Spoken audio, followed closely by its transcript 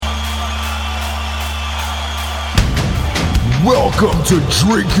Welcome to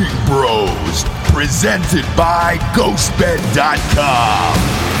Drinking Bros, presented by GhostBed.com.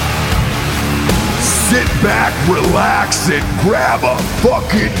 Sit back, relax, and grab a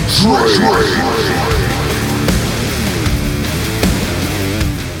fucking drink.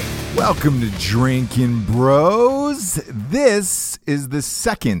 Welcome to Drinkin' Bros. This is the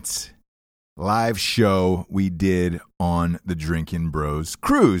second live show we did on the Drinkin' Bros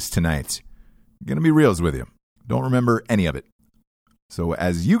cruise tonight. I'm going to be reals with you. Don't remember any of it. So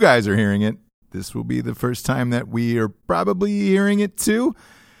as you guys are hearing it, this will be the first time that we are probably hearing it too.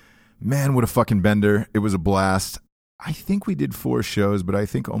 Man, what a fucking bender. It was a blast. I think we did 4 shows, but I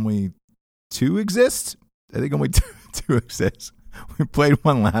think only 2 exist. I think only two exist. We played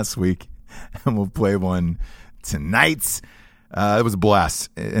one last week, and we'll play one tonight. It was a blast,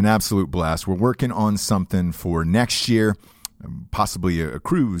 an absolute blast. We're working on something for next year, possibly a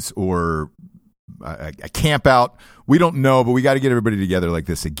cruise or a camp out. We don't know, but we got to get everybody together like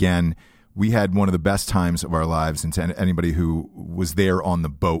this again. We had one of the best times of our lives, and to anybody who was there on the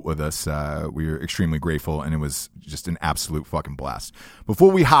boat with us, we are extremely grateful, and it was just an absolute fucking blast.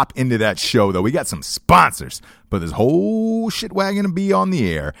 Before we hop into that show, though, we got some sponsors, but this whole shit wagon to be on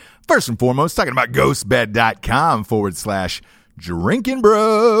the air. First and foremost, talking about ghostbed.com/Drinkin'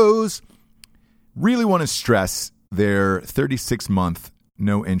 Bros. Really want to stress their 36-month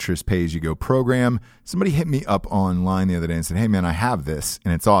no interest pay-as-you-go program. Somebody hit me up online the other day and said, hey man, I have this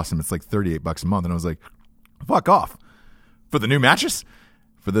and it's awesome. It's like $38 a month. And I was like, fuck off. For the new mattress?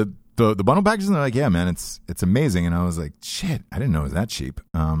 For the bundle packages? And they're like, yeah man, it's amazing. And I was like, shit, I didn't know it was that cheap.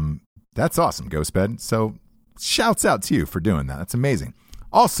 That's awesome, GhostBed. So shouts out to you for doing that. That's amazing.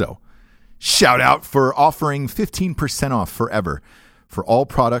 Also, shout out for offering 15% off forever for all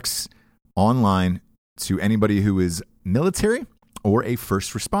products online to anybody who is military or a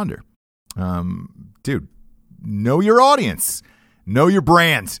first responder. Dude, know your audience. Know your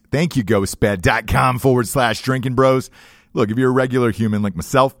brand. Thank you, ghostbed.com/Drinkin' Bros. Look, if you're a regular human like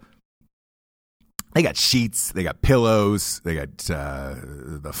myself, they got sheets, they got pillows, they got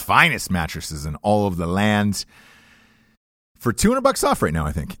the finest mattresses in all of the land for $200 off right now,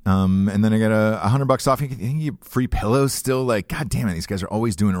 I think. And then I got $100 off. You can get free pillows still. Like, God damn it, these guys are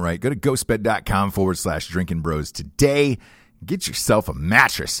always doing it right. Go to ghostbed.com/Drinkin' Bros today. Get yourself a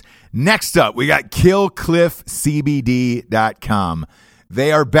mattress. Next up, we got KillCliffCBD.com.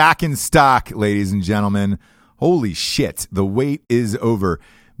 They are back in stock, ladies and gentlemen. Holy shit, the wait is over.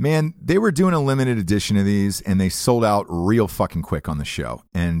 Man, they were doing a limited edition of these, and they sold out real fucking quick on the show.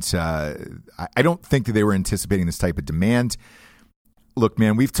 And I don't think that they were anticipating this type of demand. Look,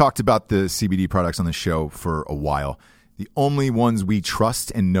 man, we've talked about the CBD products on the show for a while. The only ones we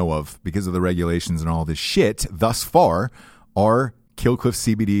trust and know of because of the regulations and all this shit thus far are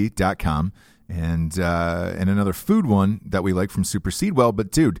KillCliffCBD.com and another food one that we like from Super Seedwell.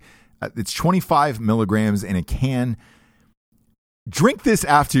 But dude, it's 25 milligrams in a can. Drink this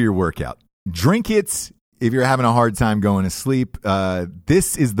after your workout. Drink it if you're having a hard time going to sleep.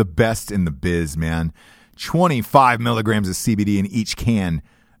 This is the best in the biz, man. 25 milligrams of CBD in each can.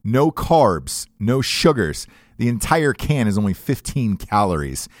 No carbs, no sugars. The entire can is only 15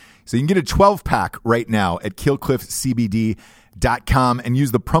 calories. So you can get a 12-pack right now at KillCliffCBD.com and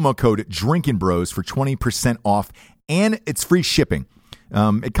use the promo code Drinkin' Bros for 20% off, and it's free shipping.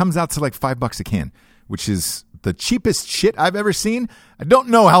 It comes out to like $5 a can, which is the cheapest shit I've ever seen. I don't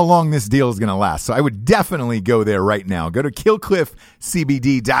know how long this deal is going to last, so I would definitely go there right now. Go to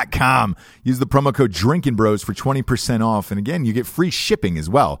KillCliffCBD.com. Use the promo code Drinkin' Bros for 20% off, and again, you get free shipping as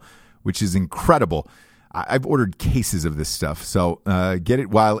well, which is incredible. I've ordered cases of this stuff, so get it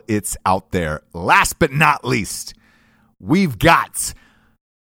while it's out there. Last but not least, we've got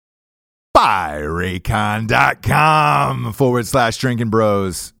buyraycon.com/Drinkin'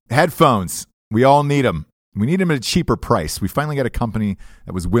 Bros. Headphones. We all need them. We need them at a cheaper price. We finally got a company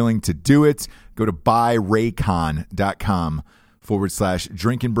that was willing to do it. Go to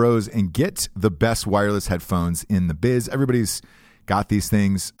buyraycon.com/Drinkin' Bros and get the best wireless headphones in the biz. Everybody's got these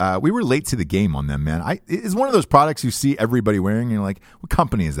things. We were late to the game on them, man. It's one of those products you see everybody wearing, and you're like, what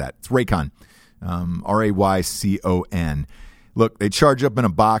company is that? It's Raycon. Raycon. Look, they charge up in a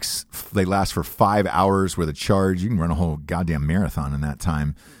box. They last for 5 hours worth of charge. You can run a whole goddamn marathon in that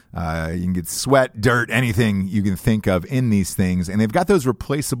time. You can get sweat, dirt, anything you can think of in these things. And they've got those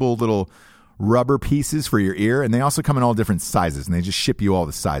replaceable little rubber pieces for your ear, and they also come in all different sizes, and they just ship you all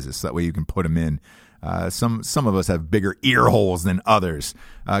the sizes so that way you can put them in. Some of us have bigger ear holes than others.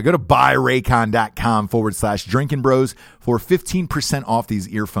 Go to buyraycon.com/Drinkin' Bros for 15% off these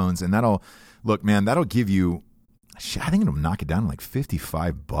earphones, and that'll give you I think it'll knock it down to like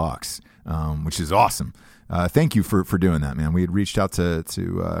 $55, which is awesome. Thank you for doing that, man. We had reached out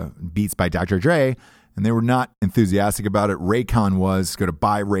to Beats by Dr. Dre, and they were not enthusiastic about it. Raycon was. Go to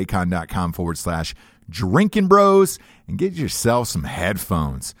buyraycon.com/Drinkin Bros and get yourself some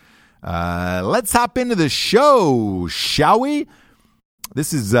headphones. Let's hop into the show, shall we?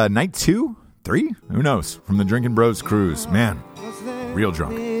 This is night 2, 3, who knows, from the Drinkin Bros cruise. Man, real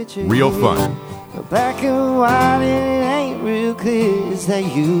drunk, real fun. Black and white, it ain't real clear. Is that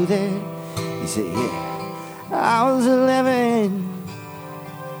you there? He said, yeah. I was 11.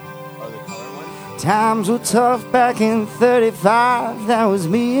 Times were tough back in 35. That was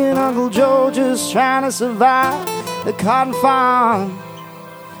me and Uncle Joe just trying to survive the cotton farm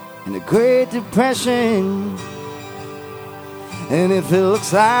and the Great Depression. And if it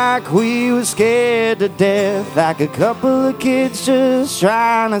looks like we were scared to death, like a couple of kids just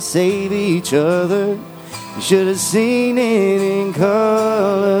trying to save each other, you should have seen it in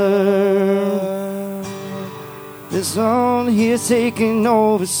color. This one here's taken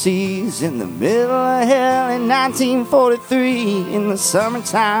overseas in the middle of hell in 1943 in the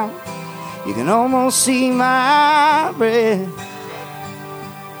summertime. You can almost see my breath.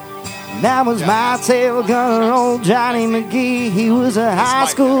 That was my tail gunner, old Johnny McGee. He was a high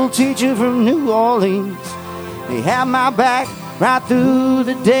school teacher from New Orleans. He had my back right through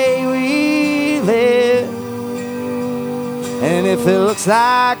the day we lived. And if it looks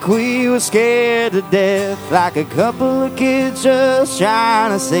like we were scared to death, like a couple of kids just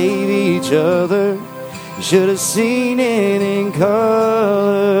trying to save each other, you should have seen it in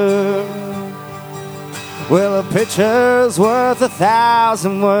color. Well, a picture's worth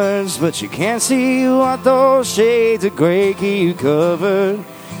 1,000 words, but you can't see what those shades of gray keep covered.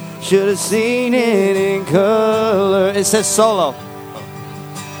 Should have seen it in color. It says solo.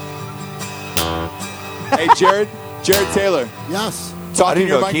 Hey, Jared Taylor. Yes. Talk in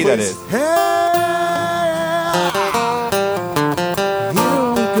your mic, please. Hey!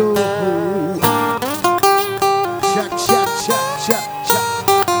 Here we go. Check.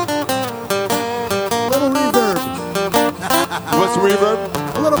 Little reverb. You want some reverb?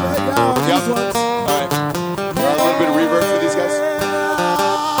 A little bit, yeah. Yep. These ones. All right. A little bit of reverb for these guys.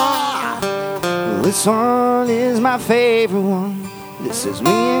 Well, this one is my favorite one. This is me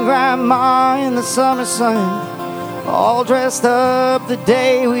and Grandma in the summer sun, all dressed up the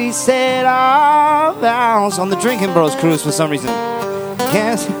day we said our vows on the Drinkin Bros cruise for some reason.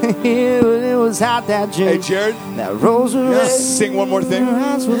 Can't hear but it was out that June. Hey, Jared. That rose was red. Sing one more thing.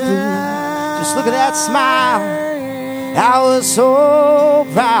 Just look at that smile. I was so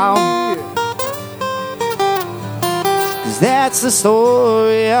proud. 'Cause that's the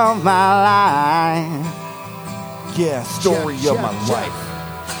story of my life. Yeah, story of my life.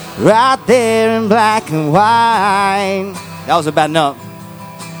 Right there in black and white. That was about enough.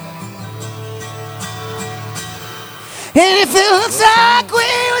 And if it looks like we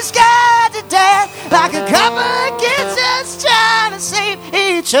were scared to death, like a couple of kids just trying to save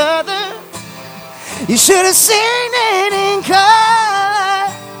each other, you should have seen it in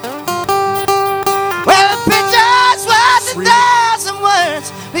color. Well, a picture's worth 1,000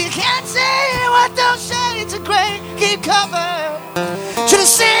 words, but you can't see what those shades of gray keep covered. Should have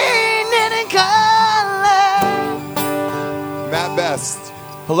seen it in color. Matt Best.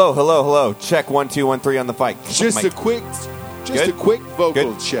 Hello. Check 1 2 1 3 on the mic. Just a quick vocal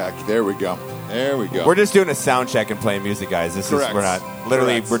Good. check. There we go. We're just doing a sound check and playing music, guys. Correct. We're not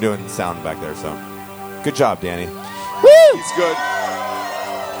literally. Correct. We're doing sound back there. So, good job, Danny. Woo! He's good.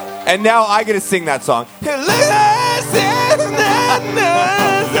 And now I get to sing that song.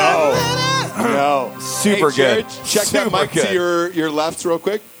 No. Super Hey, Jared, good. Check Super that mic good. to your left real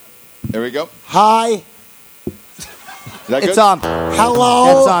quick. There we go. Hi. Is that It's good? on.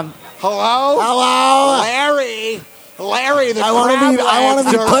 Hello. It's on. Hello? Hello. Larry, the I want to be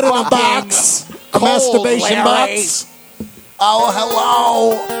crab put in a legs box. are A cold, masturbation Larry. box. Oh,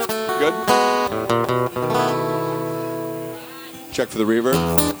 hello. Good. Check for the reverb.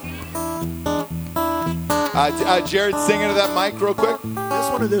 Jared, sing into that mic real quick. This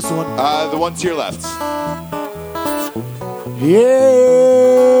one or this one? The one to your left. Yeah.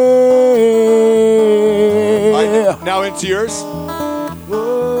 All right, now into yours.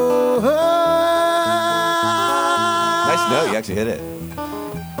 Nice note. You actually hit it.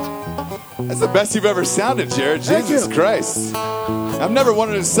 That's the best you've ever sounded, Jared. Thank Jesus you. Christ. I've never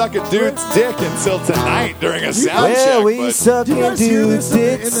wanted to suck a dude's dick until tonight during a sound Well, check. we But suck Do you and guys hear do this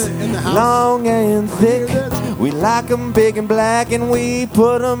dicks, in the house? long and thick. hear this? We like them big and black, and we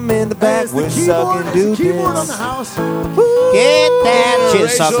put them in the Hey, back. is the We're keyboard, sucking is do the keyboard on dicks. the house? Get that shit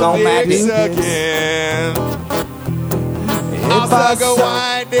sucked Racial on my dick do dicks. sucking. I'll suck a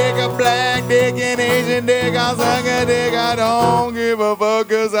white dick, a black dick, an Asian dick. I'll suck a dick. I don't give a fuck,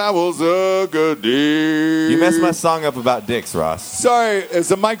 'cause I will suck a dick. You messed my song up about dicks, Ross. Sorry,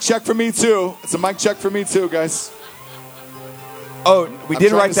 it's a mic check for me too. It's a mic check for me too, guys. Oh, we did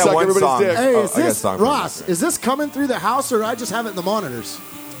trying write to that suck one everybody's song. dick. Hey, Oh, is I got a this song for you. Ross? Is this coming through the house, or I just have it in the monitors?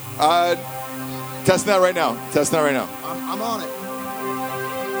 Testing that right now. Testing that right now. I'm on it.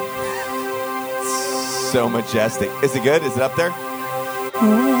 So majestic. Is it good? Is it up there?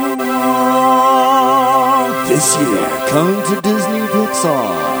 This year, coming to Disney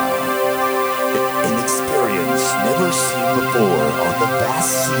Pixar. An experience never seen before on the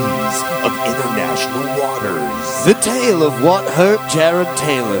vast seas of international waters. The tale of what hurt Jared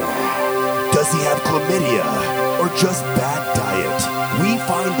Taylor. Does he have chlamydia or just bad diet? We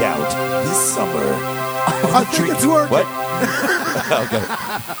find out this summer. I think it's working. What? Okay.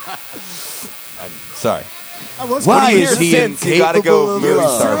 I'm sorry. I was Why gonna is hear he Since you gotta go incapable of really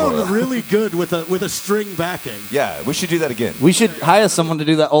love? starboard. sound really good with a string backing. Yeah, we should do that again. We should hire someone to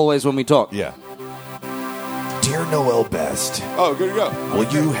do that always when we talk. Yeah. Dear Noel Best, Oh, good to go. will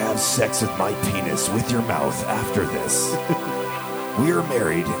you have sex with my penis with your mouth after this? We are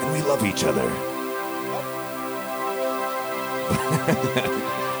married and we love each other.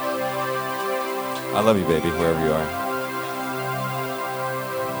 I love you, baby, wherever you are.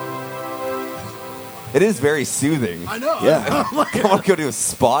 It is very soothing. I know. Yeah. I'm like, I want to go to a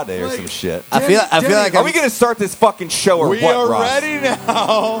spa day or Like- some shit. I feel like Are we going to start this fucking show or We what, are Ross? ready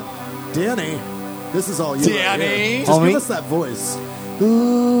now. Danny, this is all you. right Danny. here. Just Homie. give us that voice.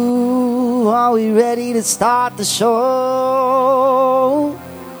 Ooh, are we ready to start the show?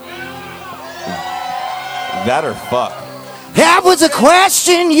 That or fuck. That was a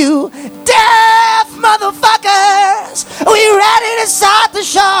question, you deaf motherfuckers. Are we ready to start the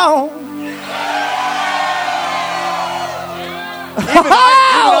show? Even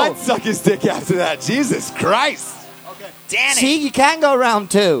I'd suck his dick after that. Jesus Christ. See, you can go round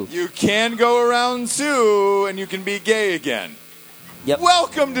two. You can go around too, and you can be gay again. Yep.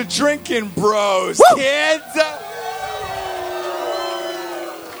 Welcome to Drinkin' Bros, Woo! kids.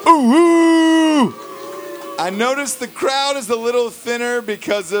 Ooh. I noticed the crowd is a little thinner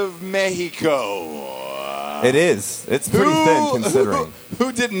because of Mexico. It is. It's pretty thin considering.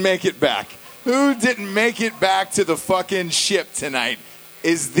 Who didn't make it back? Who didn't make it back to the fucking ship tonight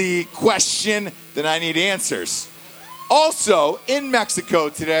is the question that I need answers. Also, in Mexico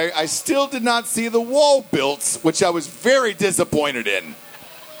today, I still did not see the wall built, which I was very disappointed in.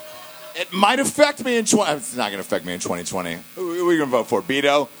 It might affect me in It's not going to affect me in 2020. Who are we going to vote for?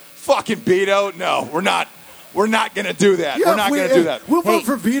 Beto? Fucking Beto? No, we're not. We're not going to do that. Yeah, we're not going to do that. We'll Hey. vote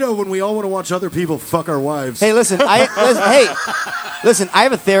for veto when we all want to watch other people fuck our wives. Hey, listen. I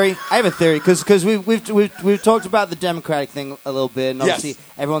have a theory. Because we've talked about the Democratic thing a little bit, and Yes. obviously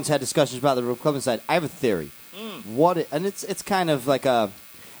everyone's had discussions about the Republican side. I have a theory. What if, and it's kind of like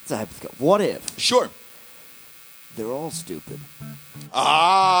it's a hypothetical. What if Sure. they're all stupid?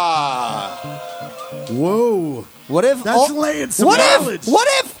 Ah. Whoa. What if That's laying some knowledge. What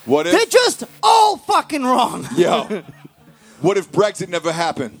if What if- they're just all fucking wrong? Yo. What if Brexit never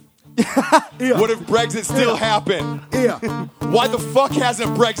happened? What if Brexit still happened? Yeah. Why the fuck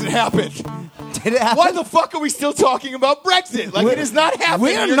hasn't Brexit happened? Did it happen? Why the fuck are we still talking about Brexit? Like, it is not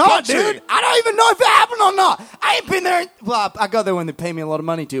happening We're in your not, country. dude. I don't even know if it happened or not. I ain't been there. Well, I go there when they pay me a lot of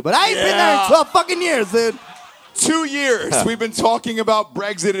money too, but I ain't been there Yeah. in 12 fucking years, dude. 2 years we've been talking about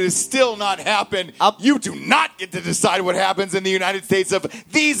Brexit. It has still not happened. You do not get to decide what happens in the United States of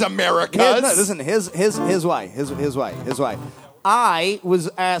these Americas. Here's why. I was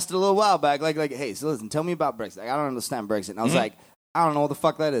asked a little while back, like, hey, so listen, tell me about Brexit. Like, I don't understand Brexit. And I was like, I don't know what the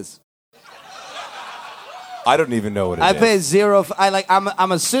fuck that is. I don't even know what it is. I pay zero.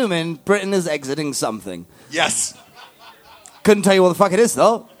 I'm assuming Britain is exiting something. Yes. Couldn't tell you what the fuck it is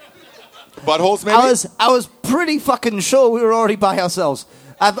though. Buttholes, maybe? I was pretty fucking sure we were already by ourselves.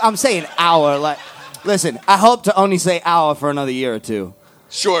 I'm saying our. Like, listen, I hope to only say our for another year or two.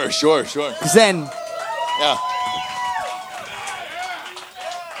 Sure. Because then, Yeah.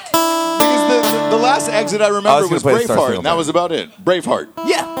 Because the last exit I remember was gonna play Star Braveheart, Signal and that Band. was about it. Braveheart.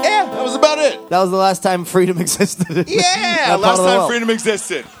 yeah, Yeah, that was about it. that was the last time freedom existed. Yeah, That part last of the time world. freedom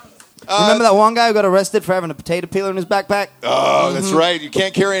existed. Remember that one guy who got arrested for having a potato peeler in his backpack? Oh, that's right. You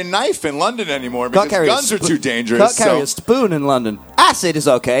can't carry a knife in London anymore Can't because carry a guns are spo- too dangerous. Can't carry so- a spoon in London. Acid is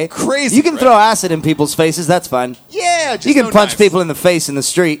okay. Crazy, You can right? throw acid in people's faces. That's fine. Yeah, just You can no punch knives. people in the face in the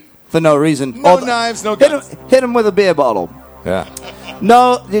street for no reason. No knives, no hit guns. hit them with a beer bottle. Yeah.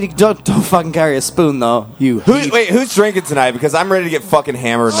 No, you don't fucking carry a spoon though. You. Who's drinking tonight? Because I'm ready to get fucking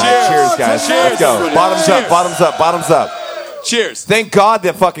hammered tonight. Cheers. Cheers, guys. Cheers. Let's go. Cheers. Bottoms up, bottoms up, bottoms up. Cheers. Thank God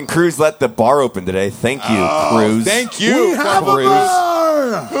that fucking Cruz let the bar open today. Thank you, Cruz. Thank you. We have a Cruz.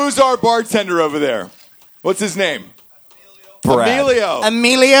 bar! Who's our bartender over there? What's his name? Brad. Emilio.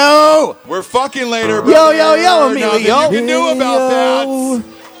 Emilio! We're fucking later. Yo, brother. yo, yo, Nothing Emilio. you can do about that.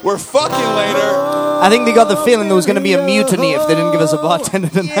 We're fucking later. I think they got the feeling there was going to be a mutiny if they didn't give us a bartender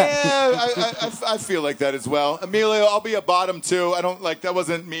tonight. Yeah, I feel like that as well. Emilio, I'll be a bottom too. I don't like that.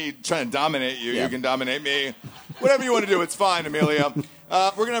 Wasn't me trying to dominate you. Yeah. You can dominate me. Whatever you want to do, it's fine, Emilio.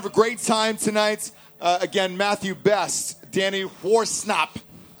 We're gonna have a great time tonight. Again, Matthew Best, Danny Worsnop,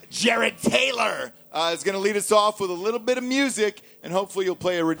 Jared Taylor is gonna lead us off with a little bit of music, and hopefully you'll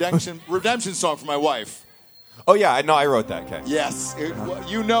play a redemption song for my wife. Oh, yeah, I wrote that, okay. Yes,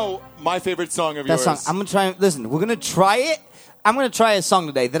 you know my favorite song of That yours. song. I'm going to try. Listen, we're going to try it. I'm going to try a song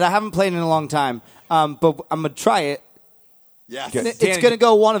today that I haven't played in a long time, but I'm going to try it. Yes. Good. It's Danny, going to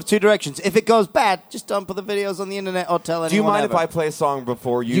go one of two directions. If it goes bad, just don't put the videos on the internet or tell anyone. Do you mind ever. if I play a song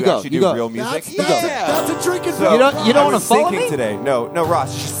before you, You go, actually you do go. real music? That's a drinking So, You don't I wanna was follow thinking me? today. No,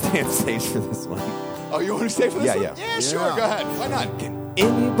 Ross, just stay on stage for this one. Oh, you want to stay for this Yeah, one? yeah. Yeah, sure. Go ahead. Why not?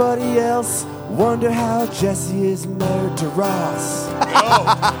 Anybody else wonder how Jessie is married to Ross?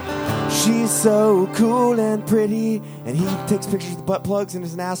 She's so cool and pretty, and he takes pictures with butt plugs and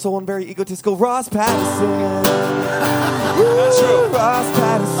is an asshole and very egotistical. Ross Patterson. That's true. Ross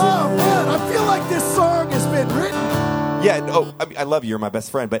Patterson. Oh, man, I feel like this song has been written. Yeah, I love you. You're my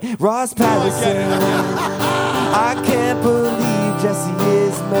best friend, but Ross Patterson. I can't believe Jessie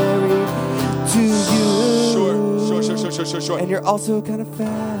is married to you. Sure. And you're also kind of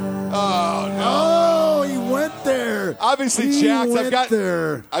fat. Oh, he went there. Obviously, He Jax, went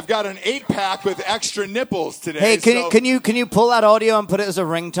there. I've got an 8-pack with extra nipples today. Hey, so- can you pull that audio and put it as a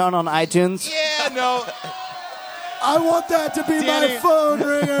ringtone on iTunes? Yeah, no. I want that to be Danny, my phone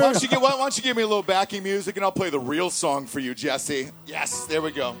ringer. Why don't you give me a little backing music and I'll play the real song for you, Jesse. Yes, there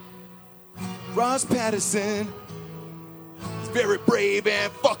we go. Ross Patterson is very brave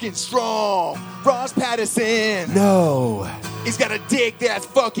and fucking strong. Ross Patterson. No. He's got a dick that's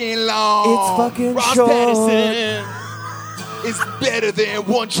fucking long. It's fucking Ross short. Patterson is better than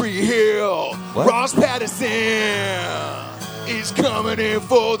One Tree Hill. What? Ross Patterson is coming in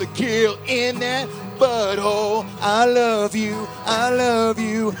for the kill in that butthole. I love you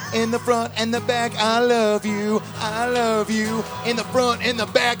in the front and the back. I love you in the front and the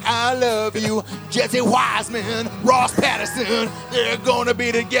back. I love you. Jesse Wiseman, Ross Patterson, they're gonna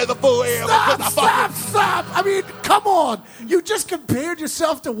be together forever. 'cause I fucking- Stop! I mean, come on. You just compared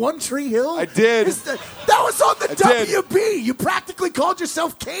yourself to One Tree Hill? I did. That was on the I did. WB. You practically called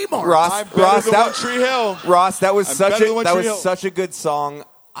yourself Kmart. Ross, I'm better Ross, than that One Tree Hill. Ross, that was I'm such better than One Tree Hill. such a good song.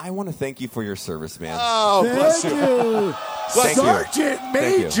 I want to thank you for your service, man. Oh, bless Thank you. you. Thank you. Sergeant Thank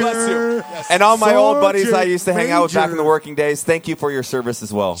you. Major. Bless you. Yes. And all my old buddies I Sergeant used to hang out with back in the Major. working days, thank you for your service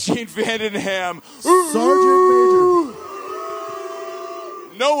as well. Gene Vandenham. Sergeant Major.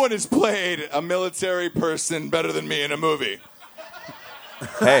 No one has played a military person better than me in a movie.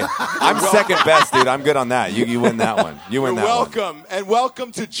 Hey, I'm second best, dude. I'm good on that. You win that one. You win You're that one. welcome. And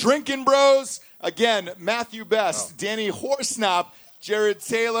welcome to Drinkin' Bros. Again, Matthew Best, Danny Worsnop, Jared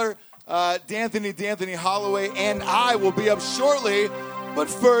Taylor, D'Anthony Hollaway, and I will be up shortly. But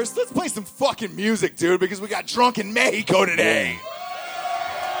first, let's play some fucking music, dude, because we got Drunken Mexico today.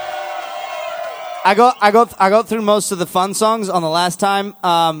 I got through most of the fun songs on the last time.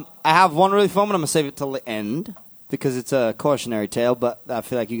 I have one really fun one. I'm gonna save it till the end because it's a cautionary tale. But I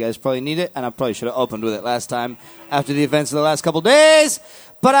feel like you guys probably need it, and I probably should have opened with it last time after the events of the last couple days.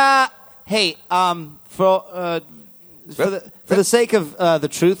 But hey, for the sake of the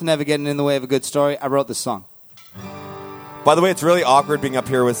truth never getting in the way of a good story, I wrote this song. By the way, it's really awkward being up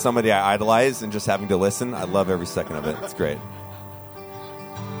here with somebody I idolize and just having to listen. I love every second of it. It's great.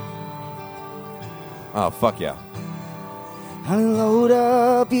 Oh, fuck yeah. Unload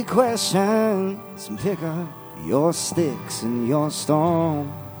up your questions and pick up your sticks and your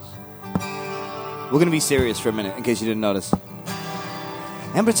stones. We're going to be serious for a minute, in case you didn't notice.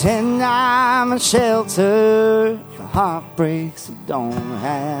 And pretend I'm a shelter for heartbreaks that don't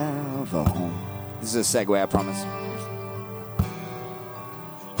have a home. This is a segue, I promise.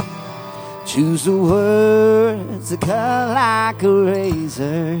 Choose the words that cut like a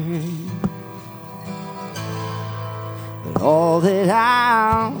razor. But all that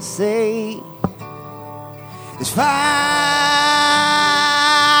I'll say is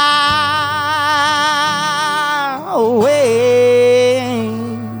far away.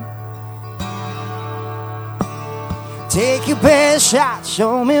 Take your best shot,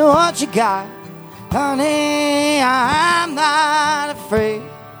 show me what you got. Honey, I'm not afraid.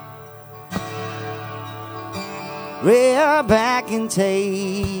 rear back and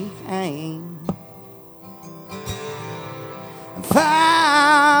take aim. And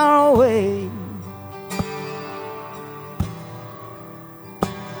far away.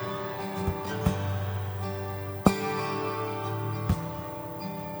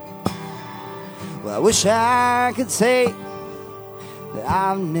 Well, I wish I could say that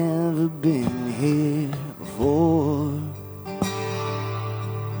I've never been here before.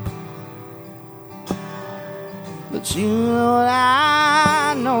 But you know what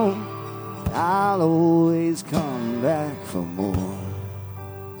I know, I'll always come back for more.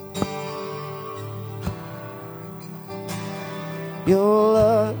 Your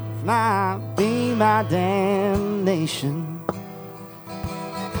love might be my damnation, but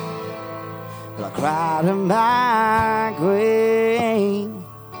I cried in my grave.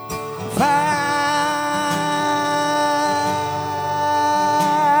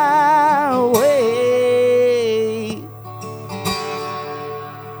 Far away.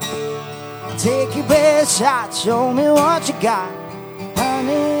 Take your best shot, show me what you got.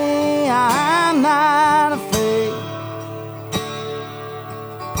 Honey, I'm not afraid.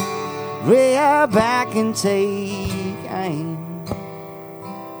 Rear back and take aim.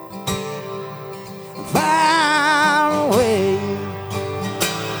 Far away.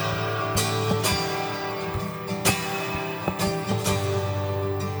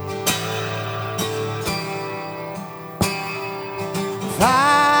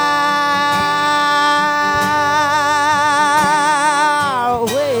 Far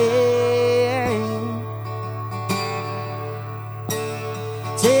away.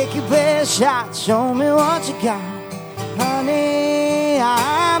 Take your best shot, show me what you got. Honey,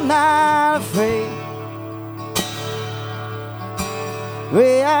 I'm not afraid.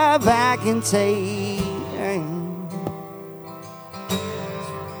 Rear back and take aim.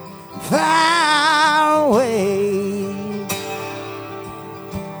 Far away.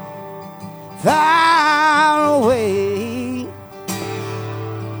 Far away.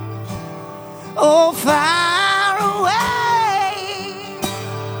 Oh, far away.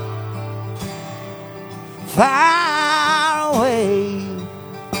 Far away.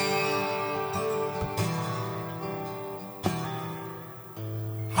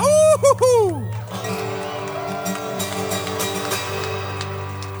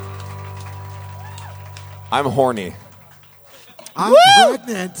 I'm horny. I'm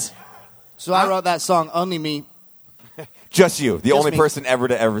pregnant. So I wrote that song, Only Me. Just you, the Just only me. person ever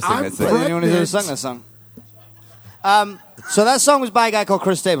to ever sing I'm that thing. pregnant. Anyone who's ever sung that song? So that song was by a guy called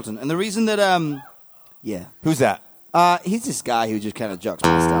Chris Stapleton. And the reason that, yeah. Who's that? He's this guy who just kind of jocks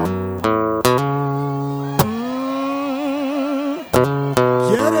my style.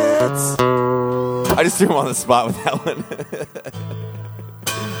 Get it? I just threw him on the spot with that one.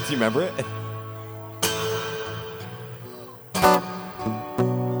 Do you remember it?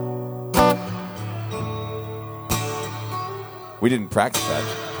 We didn't practice that.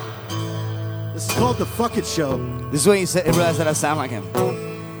 This is called The Fuck It Show. This is when you realize that I sound like him.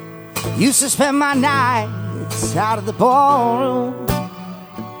 Used to spend my nights out of the ballroom.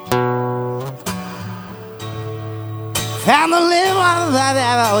 Found the little one that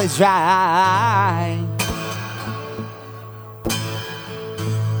I've always tried.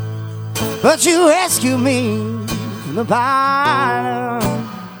 But you rescued me from the bottom.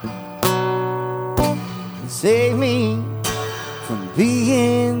 Save me from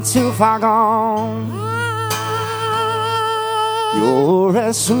being too far gone. You're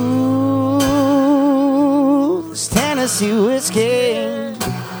as smooth as Tennessee whiskey.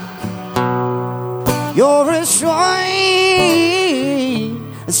 You're as sweet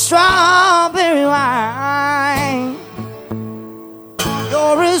as strawberry wine.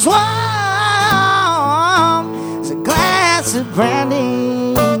 You're as warm as a glass of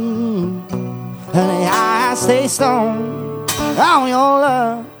brandy. Honey, I stay stoned on your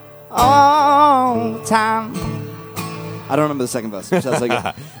love all the time. I don't remember the second verse. Sounds like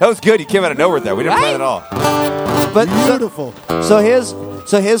it. That was good. You came out of nowhere there. We didn't plan at all. But Beautiful. So here's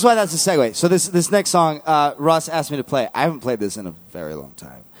why that's a segue. So this next song, Ross asked me to play. I haven't played this in a very long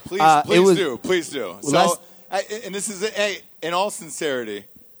time. Please do. Well, And this is in all sincerity.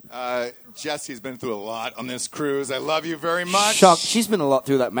 Jesse's been through a lot on this cruise. I love you very much. Shock. She's been a lot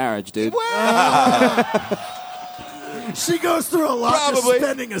through that marriage, dude. She goes through a lot Probably. just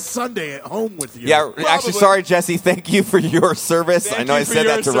spending a Sunday at home with you. Yeah, actually, sorry, Jesse. Thank you for your service. Thank I know you I for said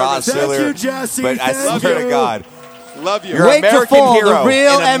your that to service. Ross Thank earlier. you, Jesse. But I Thank swear you. to God, Love you. you're Wait an to American fall, the hero.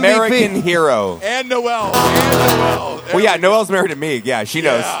 real An American MVP. hero. And Noelle. Well, yeah, Noelle's married to me. Yeah, she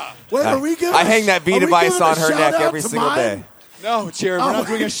knows. Wait, are we giving I hang that are V we device giving on a her shout neck out every to single mine? day. No, Jared, we're not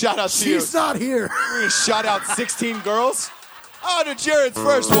doing a shout out to you. She's not here. We're going to shout out 16 girls. Oh, to Jared's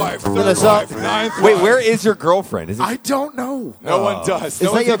first wife, third What's up? wife, ninth Wait, wife. where is your girlfriend? Is it? I don't know. No one does. Is No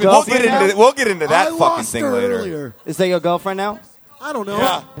that one's your even- girlfriend? We'll get into that I fucking lost thing her later. earlier. Is that your girlfriend now? I don't know.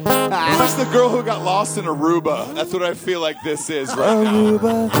 Yeah. Who's the girl who got lost in Aruba? That's what I feel like this is right now.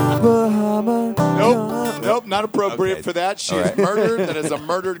 Nope, not appropriate Okay. for that. She All is right. murdered. That is a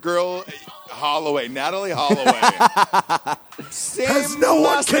murdered girl. Hollaway, Natalie Holloway. Same Has no one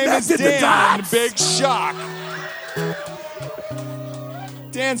last name as connected the Dan. dots? Big shock.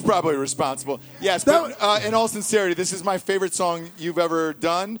 Dan's probably responsible. Yes, but in all sincerity, this is my favorite song you've ever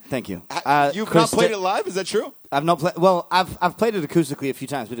done. Thank you. You've Chris, not played it live? Is that true? I've not played. Well, I've played it acoustically a few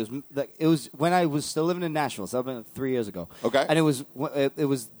times, but it was when I was still living in Nashville. So I've been 3 years ago. Okay. And it was one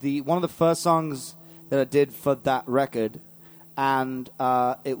of the first songs that I did for that record, and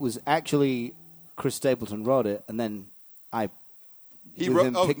it was actually Chris Stapleton wrote it, and then I. He with wrote.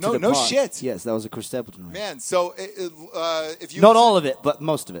 him Oh picked no, it no apart. shit. Yes, that was a Chris Stapleton record. Man, so if you Not all of it, but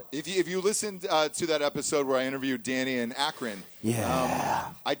most of it. If you listened to that episode where I interviewed Danny in Akron,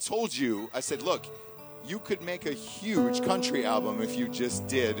 I told you, I said, look, you could make a huge country album if you just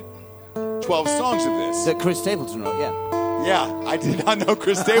did 12 songs of this. That Chris Stapleton wrote, yeah. Yeah, I did not know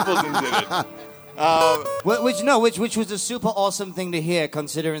Chris Stapleton did it. Which was a super awesome thing to hear,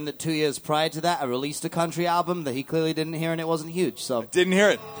 considering that 2 years prior to that, I released a country album that he clearly didn't hear, and it wasn't huge. So Didn't hear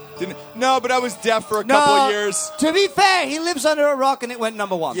it. No, but I was deaf for a couple of years. To be fair, he lives under a rock, and it went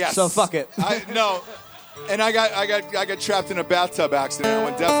 #1. Yes. So fuck it. No. And I got trapped in a bathtub accident. I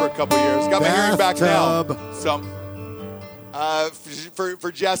went deaf for a couple of years. Got my hearing back now. So,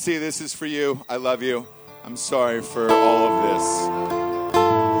 for Jesse, this is for you. I love you. I'm sorry for all of this.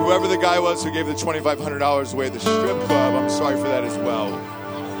 Whoever the guy was who gave the $2,500 away at the strip club, I'm sorry for that as well.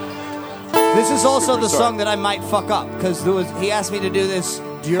 This is also Super the sorry. song that I might fuck up, because he asked me to do this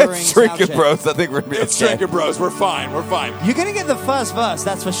during It's Drinkin, soundcheck. bros. I think we're gonna be It's okay. Drinkin, bros. We're fine. We're fine. You're going to get the first verse,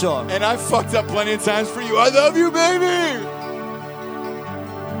 that's for sure. And I fucked up plenty of times for you. I love you, baby.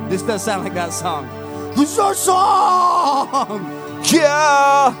 This does sound like that song. This is our song!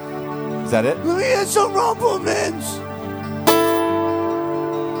 Yeah. Is that it? Here's some rumplements!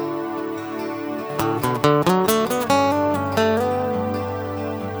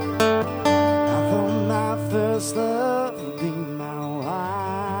 I thought my first love would be my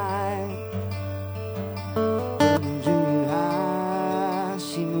wife. In junior high,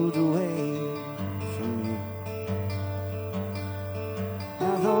 she moved away from me. I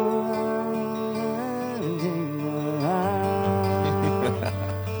thought I would be my wife.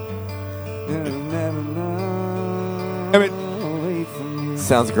 Never know. Damn it. Away from you.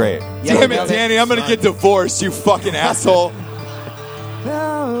 Sounds great. Damn it, Danny. I'm going to get divorced, you fucking asshole.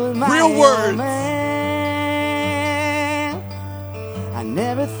 Real words. I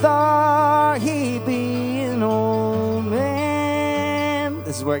never thought he'd be an old man.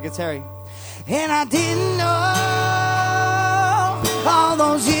 This is where it gets hairy. And I didn't know all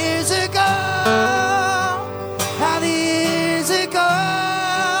those years ago how the years ago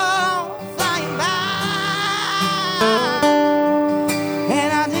flying by.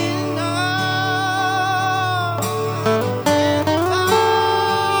 And I didn't know.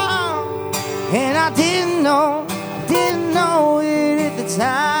 And I didn't know it at the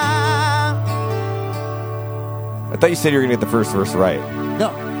time. I thought you said you were gonna get the first verse right. No,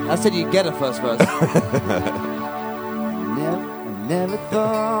 I said you'd get a first verse. Never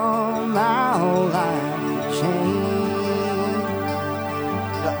thought my whole life would change.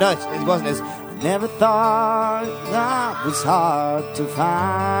 No, it wasn't. It's never thought that was hard to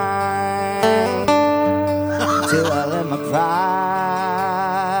find. Till I let my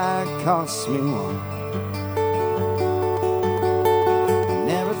pride cost me one.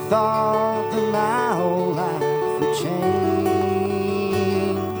 Never thought that my whole life would change.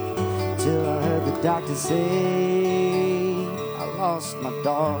 Till I heard the doctor say I lost my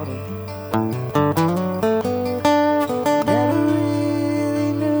daughter. Never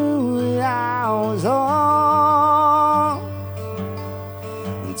really knew that I was on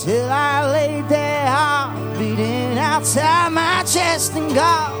until I laid there, heart beating outside my chest and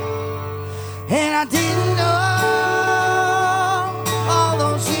gone. And I didn't know all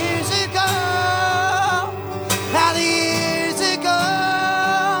those years ago how the years ago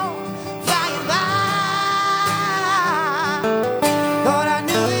flying by. Thought I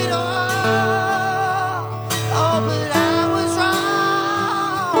knew it all, oh, but I was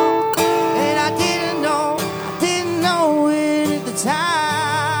wrong. And I didn't know it at the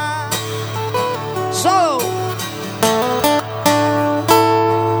time. So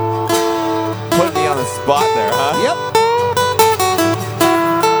Put me on the spot there, huh?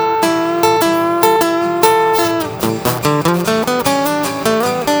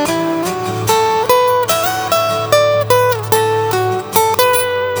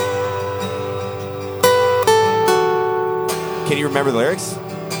 remember the lyrics?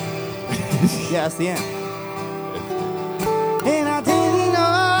 Yeah, that's the end. And I didn't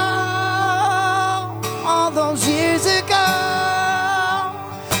know all those years ago,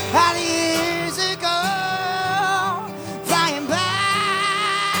 how the years ago, flying by.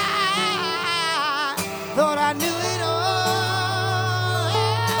 Thought I knew it all,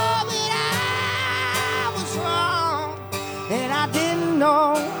 but I was wrong. And I didn't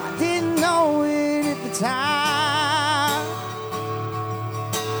know it at the time.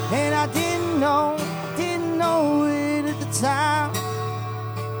 And I didn't know it at the time.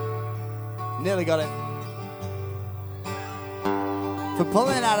 Nearly got it. For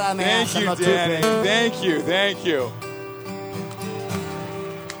pulling it out of my ass, I'm Thank not you, too Danny. big. Thank you.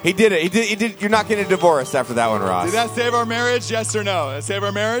 He did it. He did. You're not getting a divorce after that one, Ross. Did that save our marriage? Yes or no? Did that save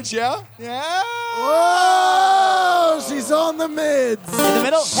our marriage? Yeah? Yeah. Whoa! She's on the mids. In the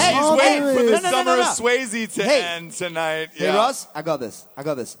middle. Hey, He's waiting for the no. summer of Swayze to Hey. end tonight. Hey, Yeah. Ross, I got this. You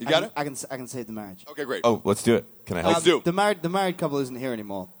got it? I can save the marriage. Okay, great. Oh, let's do it. Can I help? Let's do it. The married couple isn't here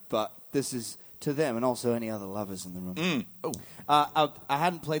anymore, but this is to them and also any other lovers in the room. I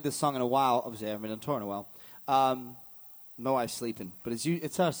hadn't played this song in a while. Obviously, I haven't been on tour in a while. My wife's sleeping, but it's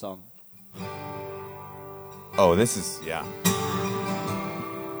her song. Oh, this is, yeah.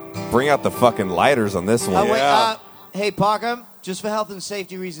 Bring out the fucking lighters on this one. Yeah. Hey, Parker, just for health and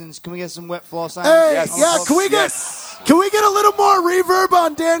safety reasons, can we get some wet floor signs? Hey, Yes. yeah, can we get a little more reverb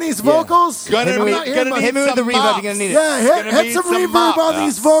on Danny's vocals? Gonna Hit me need with the some reverb, mops. you're gonna need it. Yeah, Gonna hit need some some reverb mops. on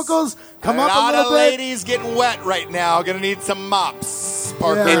these vocals. Come a up a lot little of bit. ladies getting wet right now. Gonna need some mops.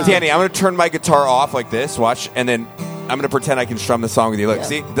 Parker. Yeah. And Danny, I'm going to turn my guitar off like this, watch, and then I'm going to pretend I can strum the song with you. Look, Yeah.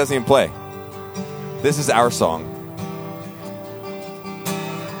 see? It doesn't even play. This is our song.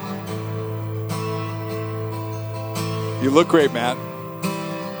 You look great, Matt.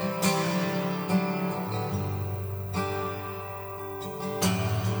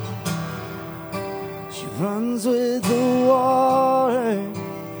 She runs with the water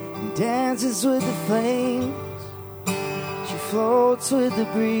and dances with the flames. She floats with the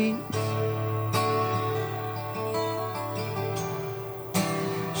breeze.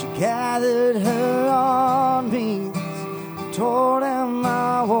 She gathered her armies and tore down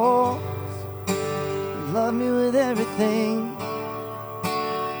my walls. Love me with everything,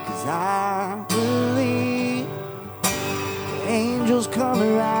 'cause I believe the angels come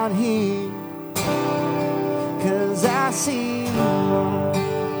around here, 'cause I see one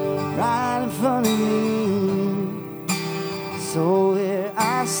right in front of me. So here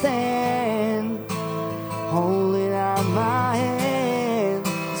I stand, holding out my hand,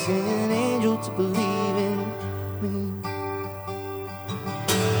 singing an angel to believe in me.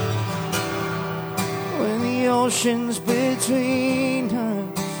 When the ocean's between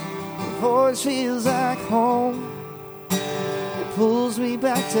us, her voice feels like home. It pulls me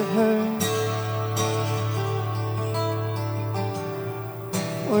back to her.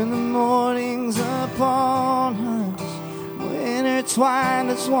 When the morning's upon us, we're intertwined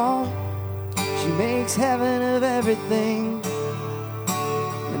as one. She makes heaven of everything.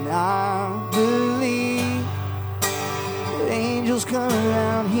 And I believe that angels come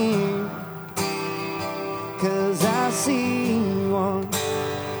around here, 'cause I see one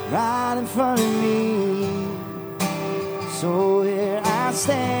right in front of me. So here I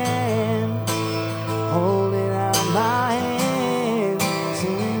stand, holding out my hand,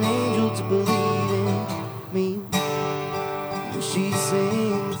 singing angel to believe in me. And she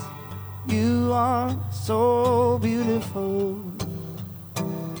sings, you are so beautiful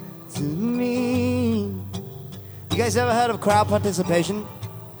to me. You guys ever heard of crowd participation?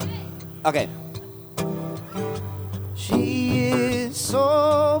 Okay. She is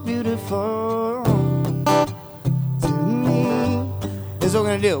so beautiful to me. This is what we're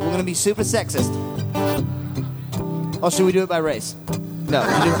going to do. We're going to be super sexist. Or should we do it by race? No.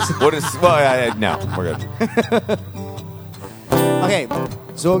 What is, well, no, we're good. Okay,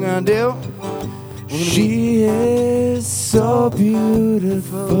 so what we're going to do, She is so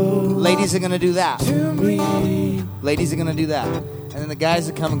beautiful ladies are going to do that. to me. Ladies are going to do that. And then the guys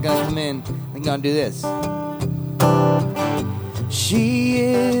are going to come in and going to do this. She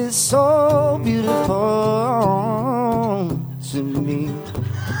is so beautiful to me.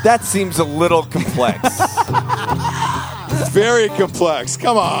 That seems a little complex. It's very complex.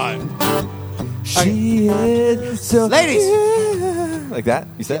 Come on. She is so Ladies. Like that?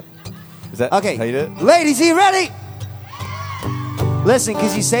 You said? Is that Okay. how you did it? Ladies, are you ready? Listen,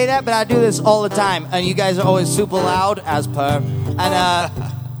 because you say that, but I do this all the time. And you guys are always super loud, as per. And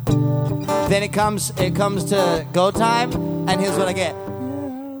then it comes to go time, and here's what I get.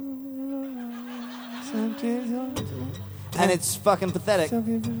 and it's fucking pathetic.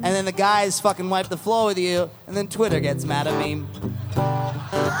 And then the guys fucking wipe the floor with you, and then Twitter gets mad at me.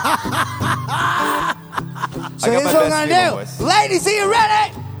 So here's what we're gonna do. Ladies, are you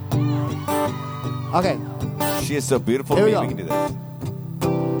ready? Okay. She is so beautiful. Here we Maybe go. we can do this.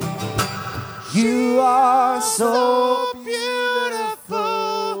 You are so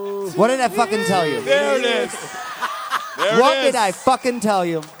beautiful. What did I fucking tell you? There it is. There What it is. did I fucking tell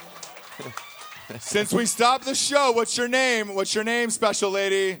you? Since we stopped the show, what's your name? What's your name, special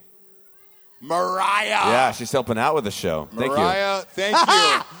lady? Mariah. Yeah, she's helping out with the show. Thank you. Mariah, thank you.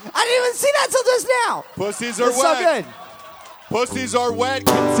 I didn't even see that till just now. Pussies are It's so wet. good. Pussies are wet.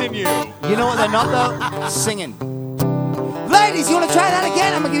 Continue. You know what they're not though? Singing. Ladies, you want to try that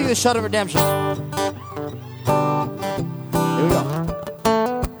again? I'm gonna give you a shot of redemption. Here we go.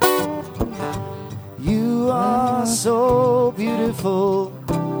 You are so beautiful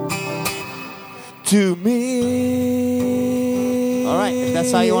To me. All right, if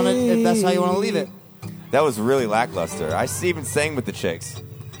that's how you want to leave it. That was really lackluster. I even sang with the chicks.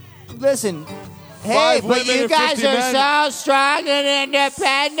 Listen. Hey, 5 but women you and guys 50 are men. so strong and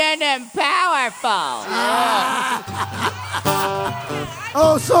independent and powerful.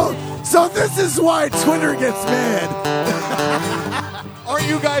 Oh, so this is why Twitter gets mad. Aren't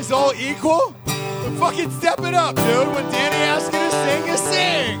you guys all equal? Well, fucking step it up, dude. When Danny asks you to sing, you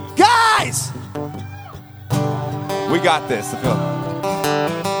sing. Guys! We got this.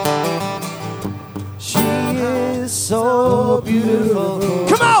 She is so beautiful.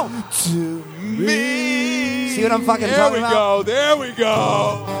 Come on! To me. See what I'm fucking There talking we about? go. There we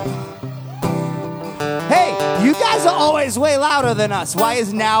go. Hey, you guys are always way louder than us. Why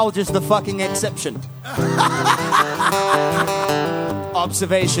is now just the fucking exception?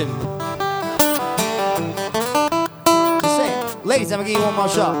 Observation. Just saying. Ladies, I'm gonna give you one more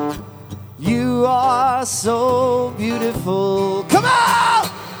shot. You are so beautiful. Come on!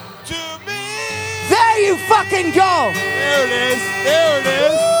 To me. There you fucking go! There it is. There it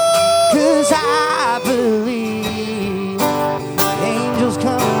is. 'Cause I believe angels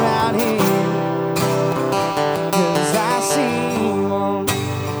come around here. 'Cause I see one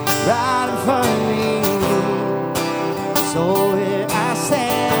right in front of me. So here I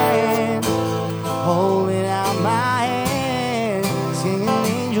stand, holding out my hand, singing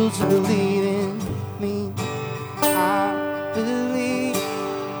angels believe in me. I believe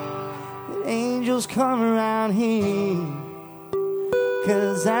that angels come around here.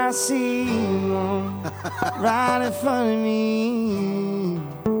 'Cause I see one right in front of me,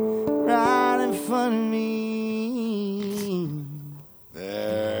 right in front of me.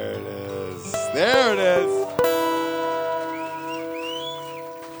 There it is. There it is.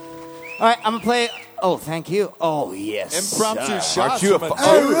 All right, I'm gonna play. Oh, thank you. Oh, yes. Impromptu sir. shots. Aren't you a from a fu-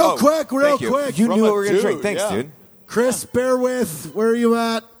 Hey, dude. real quick. Thank you. You From knew a what we were going to drink. dude, Thanks, yeah. dude. Chris, bear with. Where are you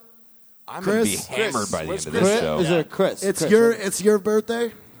at? I'm going to be Chris. hammered by the Where's end of Chris? this show. Is it Chris? It's Chris, your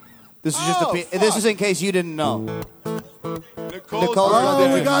birthday. This is just Oh, this is in case you didn't know. Nicole's Nicole's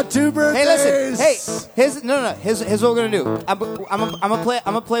birthday. Oh, we got 2 birthdays. Hey, listen. Hey, here's what we're gonna do. I'm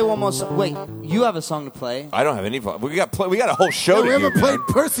gonna play one more song. Wait, you have a song to play? I don't have any fun. We got a whole show Yeah, to we haven't do, played man.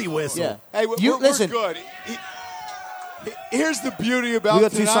 Percy Whistle. Yeah. Hey, you we're listen. good. Here's the beauty about We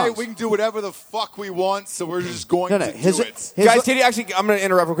got 2 tonight. songs. We can do whatever the fuck we want, so we're just going to do it. Guys, can you actually, I'm going to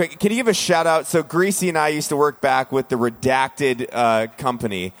interrupt real quick. Can you give a shout out? So Greasy and I used to work back with the Redacted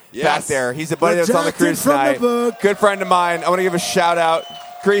company Yes. back there. He's a buddy that's on the Redacted cruise from the tonight. book. Good friend of mine. I want to give a shout out.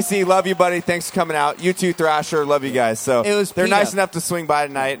 Greasy, love you, buddy. Thanks for coming out. You too, Thrasher. Love you guys. So It was they're Peter. nice enough to swing by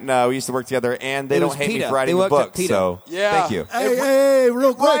tonight, and we used to work together, and they It don't was hate me Peter. for writing They the worked at book. Peter. So Yeah. thank you. Hey,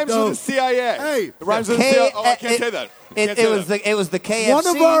 real quick Rhymes though. with the CIA. Hey. It rhymes with the CIA. Oh, I can't say that. It was the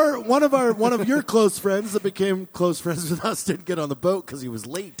KFC. One of your close friends that became close friends with us didn't get on the boat because he was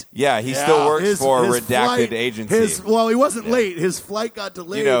late. Yeah, he still works for His Redacted flight- Agency. He wasn't late. His flight got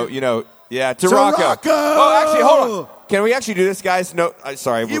delayed. Yeah, Toronto. Oh, actually, hold on. Can we actually do this, guys? No,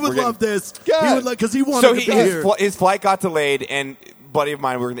 sorry. He would love this. Go He ahead. would because he wanted So to be here. his flight got delayed, and a buddy of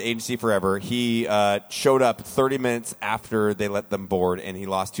mine worked in the agency forever. He showed up 30 minutes after they let them board, and he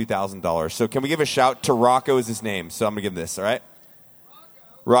lost $2,000. So can we give a shout to Rocco is his name? So I'm going to give this, all right?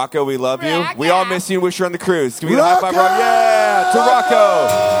 Rocco, we love you. We all miss you and wish you on the cruise. Can we get a high five, Rob? Yeah, to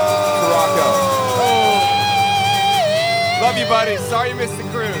Rocco. Love you, buddy. Sorry you missed the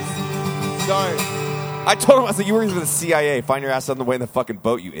cruise. Sorry. I told him, I was like, you were for the CIA. Find your ass on the way in the fucking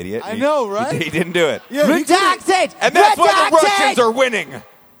boat, you idiot. I know, right? He didn't do it. Yeah, he Redacted. And that's why the Redacted! Russians are winning.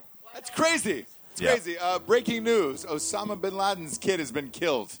 That's crazy. It's Yeah. crazy. Breaking news. Osama bin Laden's kid has been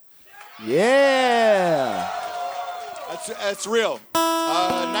killed. Yeah. That's real.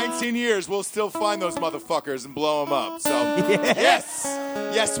 19 years, we'll still find those motherfuckers and blow them up. So,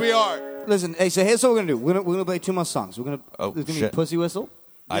 yes, we are. Listen, hey, so here's what we're going to do. We're gonna play 2 more songs. There's going to be Pussy Whistle.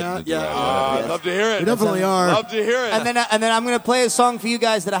 I'd love to hear it. We definitely are. Love to hear it. And then I'm going to play a song for you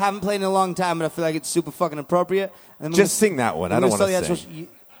guys that I haven't played in a long time, but I feel like it's super fucking appropriate. And Just sing that one. I don't want to sing.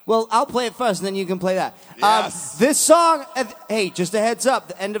 Well, I'll play it first, and then you can play that. Yes. This song, hey, just a heads up,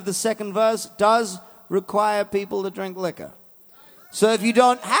 the end of the second verse does require people to drink liquor. So if you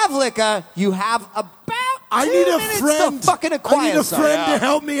don't have liquor, you have about 2 minutes to fucking acquire I need a some. friend to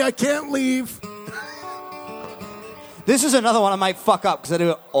help me. I can't leave. This is another one I might fuck up because I do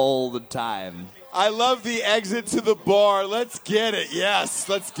it all the time. I love the exit to the bar. Let's get it. Yes,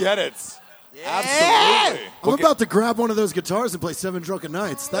 let's get it. Absolutely. I'm about to grab one of those guitars and play 7 Drunken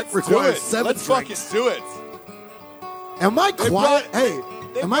Nights. That Do requires it. 7 Let's drinks. fucking do it. Am I quiet?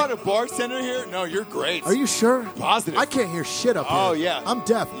 They brought a bartender here? No, you're great. Are you sure? Positive. I can't hear shit up here. Oh, yeah. I'm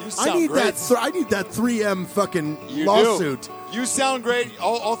deaf. You sound I need great. I need that 3M fucking You lawsuit. do. You sound great.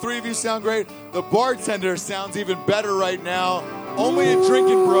 All 3 of you sound great. The bartender sounds even better right now. Only at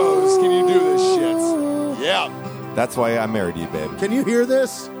Drinkin Bros can you do this shit. Yeah. That's why I'm married to you, babe. Can you hear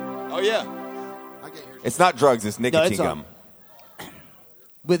this? Oh, yeah. It's not drugs. It's nicotine it's gum.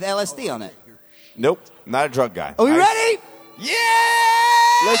 With LSD on it. Nope. Not a drug guy. Are we ready? Yeah!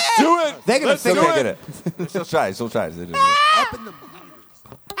 Let's do it. They're going to Still figure can't it. get it. Still tries. Up in the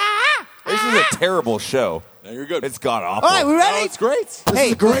This is a terrible show. No, you're good. It's god awful. All right, we ready? No, it's great. This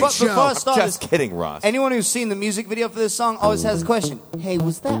is a great show. Before I start Just this, kidding, Ross. anyone who's seen the music video for this song always has a question. Hey,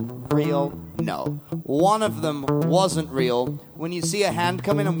 was that real? No. One of them wasn't real. When you see a hand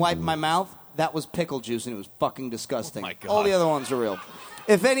come in and wipe my mouth, that was pickle juice, and it was fucking disgusting. Oh my God. All the other ones are real.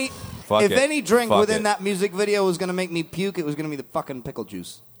 If any drink Fuck within it. that music video was going to make me puke, it was going to be the fucking pickle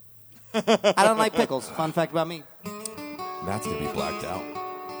juice. I don't like pickles. Fun fact about me. Matt's going to be blacked out.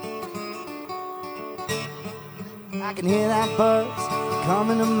 I can hear that buzz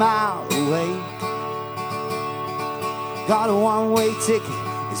coming a mile away. Got a one-way ticket.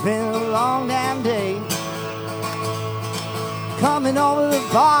 It's been a long damn day. Coming over the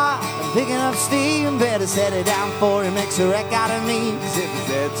bar, I'm picking up steam. Better set it down for him, makes a wreck out of me. 'Cause if he's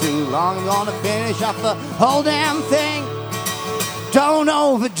there too long, I'm gonna finish off the whole damn thing. Don't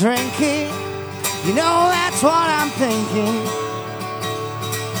overdrink it. You know that's what I'm thinking.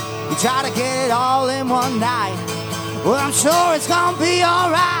 You try to get it all in one night. Well, I'm sure it's gonna be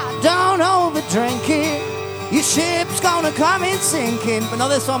alright. Don't overdrink it. Your ship's gonna come in sinking. But no,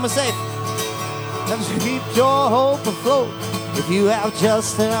 this one was safe. Just keep your hope afloat. If you have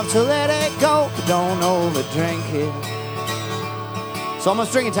just enough to let it go, but don't overdrink it. It's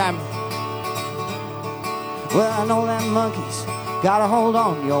almost drinking time. Well, I know that monkey's got a hold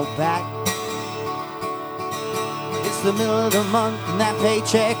on your back. It's the middle of the month and that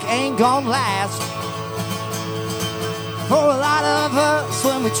paycheck ain't gonna last. For a lot of us,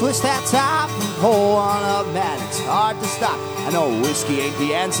 when we twist that top and pour on up, man, it's hard to stop. I know whiskey ain't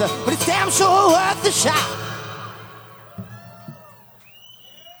the answer, but it's damn sure worth the shot.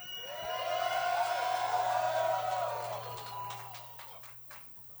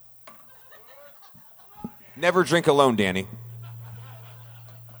 Never drink alone, Danny.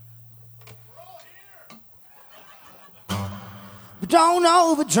 But don't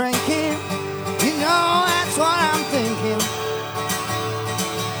overdrink it. You know that's what I'm thinking.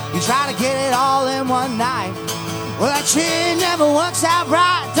 You try to get it all in one night. Well, that shit never works out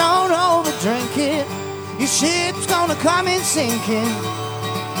right. Don't overdrink it. Your ship's gonna come in sinking.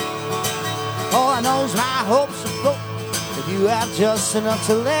 All I know is my hopes afloat. If you have just enough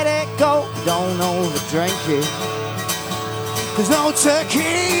to let it go, don't overdrink it. 'Cause no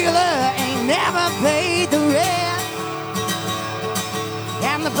tequila ain't never paid the rent.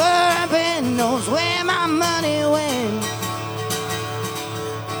 And the bourbon knows where my money went.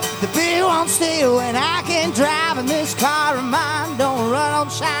 The beer won't stay when I can drive, and this car of mine don't run on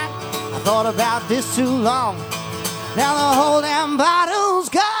shine. I thought about this too long. Now the whole damn bottle's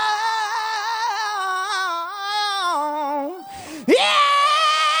gone. Yeah!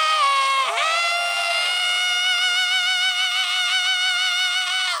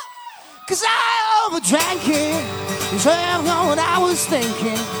 'Cause I overdrank it. You have known what I was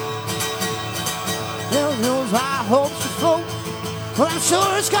thinking. There knows my hopes afloat. Well, I'm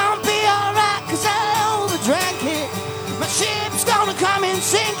sure it's gonna be alright, 'cause I overdrank it. My ship's gonna come in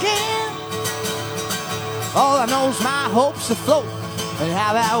sinking. All I know is my hopes afloat. And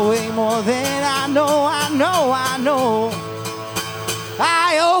how about way more than I know.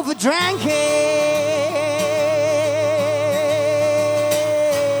 I overdrank it.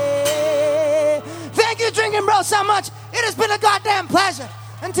 Thank you, Drinkin Bros, so much. It has been a goddamn pleasure.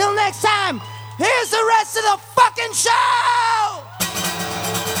 Until next time, here's the rest of the fucking show!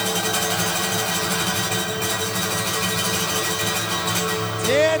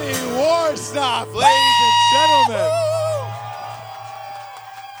 Danny Worsnop, ladies and gentlemen.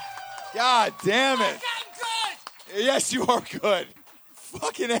 God damn it. Yes, you are good.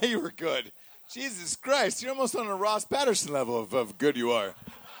 Fucking A, you were good. Jesus Christ, you're almost on a Ross Patterson level of good you are.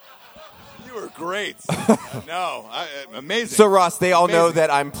 You were great. Amazing. So, Ross, they all know that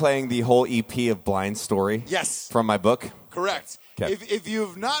I'm playing the whole EP of Blind Story. Yes. From my book. Correct. Okay. If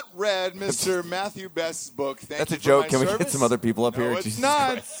you've not read Mr. Matthew Best's book, thank That's you a for joke. my Can we service. get some other people up here? No, it's Jesus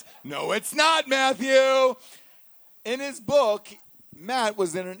not. Christ. No, it's not, Matthew. In his book, Matt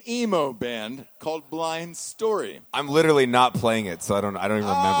was in an emo band called Blind Story. I'm literally not playing it, so I don't even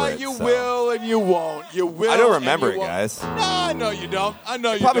remember it. You so. will and you won't. You will. I don't remember and it, you won't. guys. No, I know you don't. I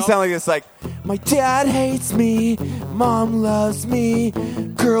know you Probably don't. sound like this, like, My dad hates me, mom loves me,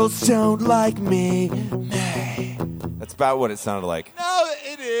 girls don't like me. that's about what it sounded like. No,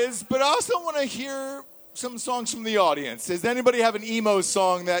 it is, but I also want to hear some songs from the audience. Does anybody have an emo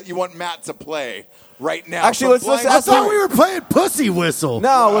song that you want Matt to play right now? Actually, From let's Blind I ask thought him. we were playing Pussy Whistle.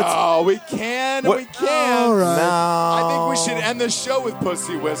 No, let's. Oh, we can. What- We can. All right. No. I think we should end the show with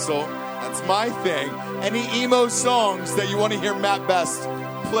Pussy Whistle. That's my thing. Any emo songs that you want to hear Matt Best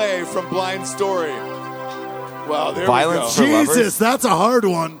play from Blind Story? Well, there Violence we for go. Jesus, lovers? that's a hard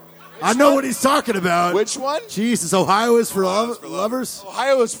one. I know what he's talking about. Which one? Jesus, Ohio is for lovers?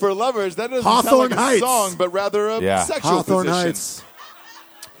 Ohio is for lovers. That doesn't Hawthorne sound like a Heights. song, but rather a Yeah. sexual Hawthorne position. Heights.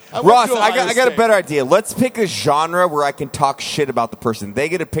 I went Ross, to I Ohio got a State. better idea. Let's pick a genre where I can talk shit about the person. They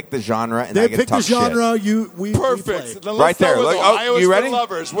get to pick the genre, and I They get to pick talk the genre. We Perfect. play. Then let's Right start there. with Look, oh, Ohio is you for ready?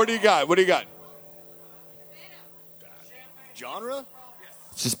 lovers. What do you got? What do you got? Genre?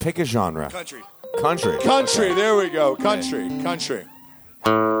 shit. Just pick a genre. Country. Country. Country. There we go. Country. Country.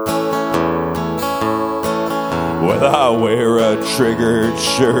 Well, I wear a triggered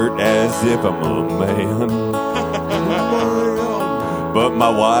shirt as if I'm a man. But my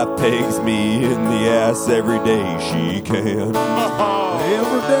wife pegs me in the ass every day she can.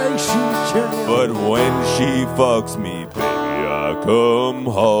 Every day she can. But when she fucks me, baby, I come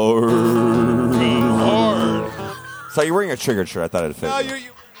hard. So you're wearing a triggered shirt. I thought it'd fit. No, you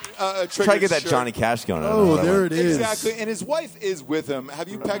Try to get that Johnny Cash going. Oh, there it is. Exactly. And his wife is with him. Have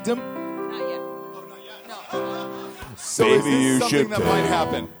you pegged him? Not yet. So Baby, is this you something should that peg. might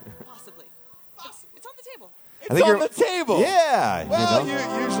happen? Possibly. It's on the table. It's I think on you're- the table. Yeah. Well, you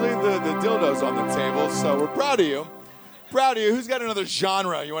know. usually the dildo's on the table, so we're proud of you. Proud of you. Who's got another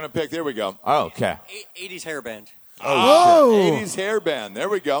genre you want to pick? There we go. Oh, okay. 80s hair band. Whoa. 80s hair band. There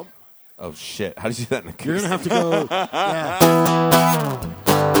we go. Oh, shit. How did you do that in You're going to have to go. Yeah.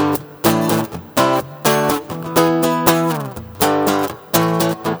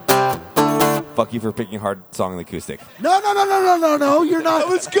 Fuck you for picking a hard song in the acoustic. No. You're not. That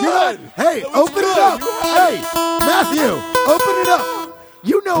was you're not- good. Hey, That was open good. it up. You had Hey, Matthew, open it up.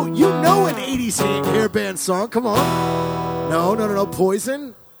 You know an 80s hair band song. Come on. No.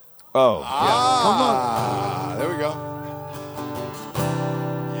 Poison. Oh, Ah, there we go.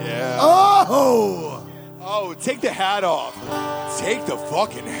 Yeah. Oh. Oh, take the hat off. Take the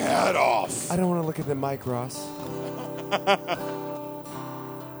fucking hat off. I don't want to look at the mic, Ross.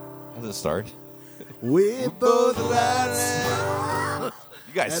 How's it start? We both You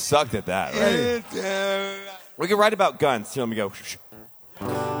guys sucked at that, right? We can write about guns. Here, let me go.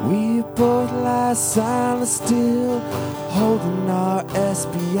 We both lie silent still, holding our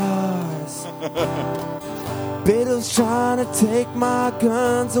SPRs. Beto's trying to take my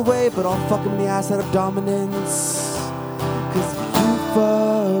guns away, but I'll fuck him in the ass out of dominance. Cause if you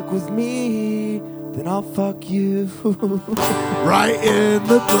fuck with me, then I'll fuck you. right in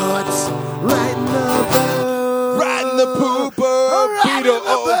the butts. Right in the butt. Right in the pooper. Peter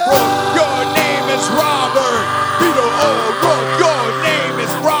O'Rourke, your name is Robert. Peter O'Rourke, your name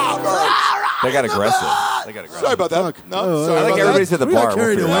is Robert. They got aggressive. Sorry about that. Fuck. No, Oh, sorry I think about everybody's that. at the We got bar.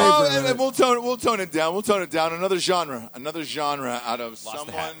 carried We'll figure it away. out. No, and we'll tone it down. We'll tone it down. Another genre out of Lost the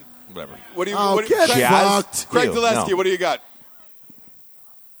someone. hat. Whatever. What do you? Oh, what, get Craig, fucked. Craig Ew, Gillespie, no. what do you got?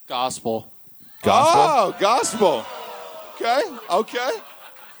 Gospel. Gospel? Oh, gospel. Okay.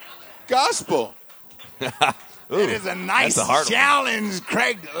 Gospel. It is a nice that's a hard one. challenge,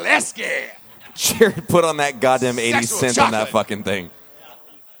 Craig Gillespie. Jared put on that goddamn 80 Sexual cent on that chocolate. fucking thing.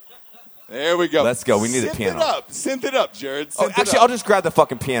 There we go. Let's go. We need a Synth piano. Synth it up, Jared. Oh, Synth it actually, up. I'll just grab the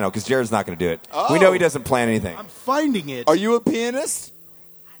fucking piano because Jared's not going to do it. Oh. We know he doesn't plan anything. I'm finding it. Are you a pianist?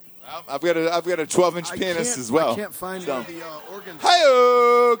 Well, I've got a 12-inch I pianist can't- as well. I can't find the organ.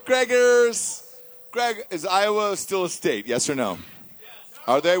 Hi-oh, Gregors. Greg, is Iowa still a state? Yes or no? Yes.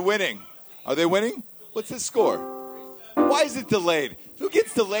 Are they winning? Are they winning? What's the score? Why is it delayed? Who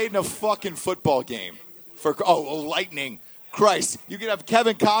gets delayed in a fucking football game? Lightning. Christ, you can have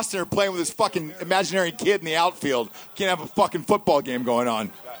Kevin Costner playing with his fucking imaginary kid in the outfield. You can't have a fucking football game going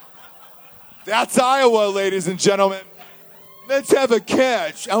on. That's Iowa, ladies and gentlemen. Let's have a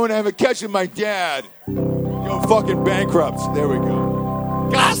catch. I want to have a catch with my dad. Go fucking bankrupt. There we go.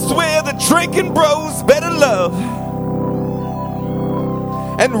 I swear the drinking bros better love.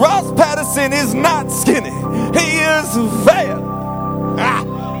 And Ross Patterson is not skinny. He is fat.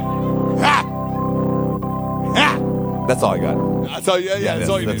 That's all I got. That's all. Yeah, that's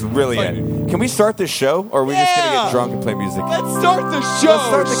all you That's need. really That's all it. you need. Can we start the show, or are we just gonna get drunk and play music? Let's start the show. Let's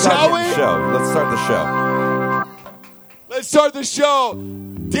start the shall goddamn we? show. Let's start the show. Let's start the show.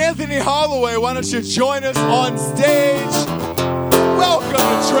 D'Anthony Hollaway, why don't you join us on stage? Welcome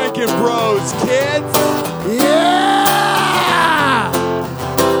to Drinkin' Bros, kids. Yeah!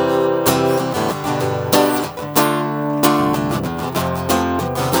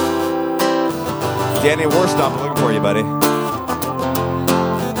 Danny Worsnop, looking for you, buddy.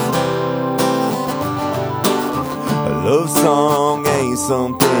 A love song ain't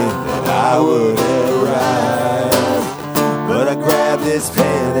something that I would ever write, but I grabbed this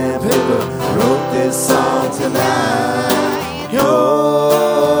pen and paper, wrote this song tonight.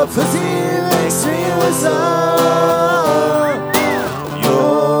 Your pussy makes me whistle.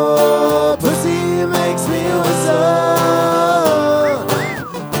 Your pussy makes me whistle.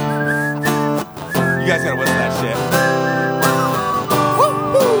 You guys gotta whistle that shit.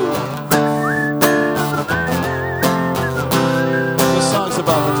 This song's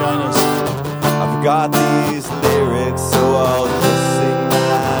about vaginas. I've got these lyrics, so I'll just sing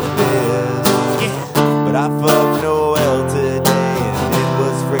my best. But I fucked Noel today, and it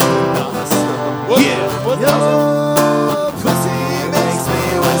was freaking awesome. Your pussy makes me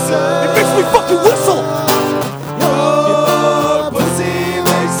whistle. It makes me fucking whistle. Your pussy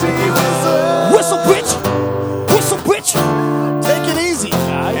makes me whistle. Whistle, bitch! Whistle, bitch! Take it easy,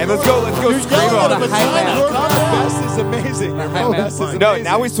 guys. And let's go scream on it. Best is amazing. Best is amazing. No,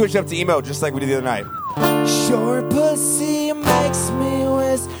 now we switch up to emo, just like we did the other night. Your pussy makes me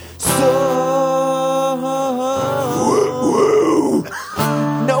whistle.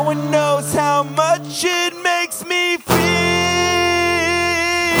 No one knows how much it makes me feel.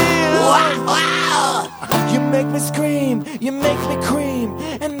 You make me scream, you make me cream,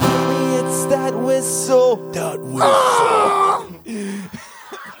 and maybe it's that whistle. That whistle.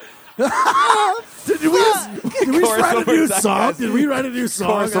 Did we write a new song? Did we write a new song?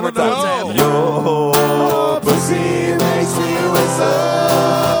 Chorus one more time. What's happening. Your pussy makes me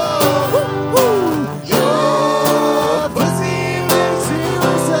whistle. Your pussy makes me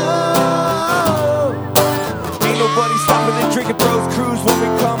whistle. Ain't nobody stopping the Drinkin' Bros cruise when we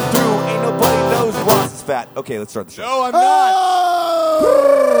come through. Ain't nobody knows Ross is fat. Okay, let's start the show. No, I'm not.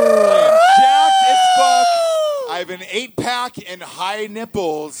 I'm jacked as fuck. I have an 8-pack and high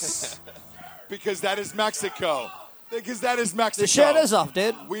nipples because that is Mexico. The shirt is off,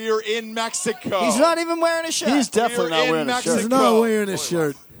 dude. We are in Mexico. He's not even wearing a shirt. He's definitely not wearing a shirt. He's not wearing a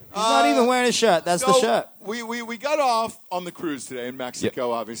shirt. He's not even wearing a shirt. That's the shirt. We got off on the cruise today in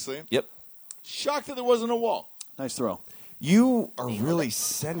Mexico, obviously. Yep. Shocked that there wasn't a wall. Nice throw. You are really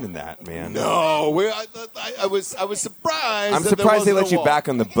sending that, man. No, I was surprised. I'm that surprised they there let wasn't you a wall. back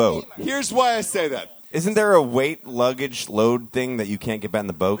on the boat. Here's why I say that. Isn't there a weight luggage load thing that you can't get back in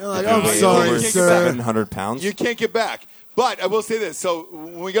the boat? Like, If you I'm weigh sorry, over sir. 700 pounds? You can't get back. But I will say this. So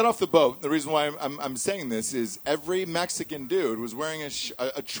when we got off the boat, the reason why I'm saying this is every Mexican dude was wearing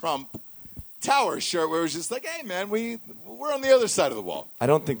a Trump Tower shirt where it was just like, hey, man, we're on the other side of the wall. I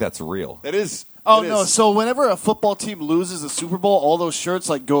don't think that's real. That is. Oh it no! is. So whenever a football team loses the Super Bowl, all those shirts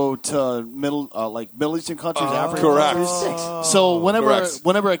go to Middle Eastern countries, Africa. correct. countries. So Correct.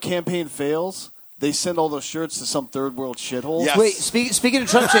 whenever a campaign fails, they send all those shirts to some third world shithole. Yes. Wait, speaking of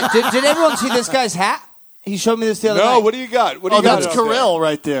Trump shit, did everyone see this guy's hat? He showed me this the other night. No, what do you got? What do Oh, you got that's up there? Kirill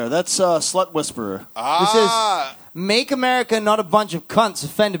right there. That's Slut Whisperer. This is Make America Not a Bunch of Cunts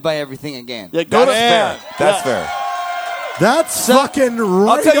Offended by Everything Again. Yeah, go That's to fair. That's fair. That's fucking right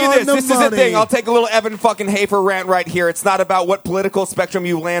I'll tell you on this. the This money. is the thing. I'll take a little Evan fucking Hafer rant right here. It's not about what political spectrum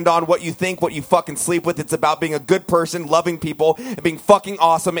you land on, what you think, what you fucking sleep with. It's about being a good person, loving people, and being fucking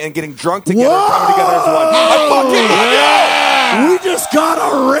awesome and getting drunk together, coming together as one. I fucking love you! We just got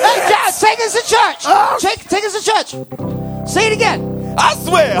a rant. Hey, Dad, take us to church. Take us to church. Say it again. I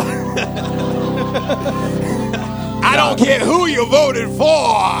swear. I don't care who you voted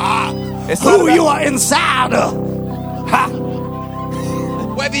for. It's not about- are inside of.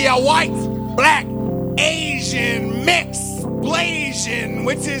 Whether you're white, black, Asian mix, Blasian,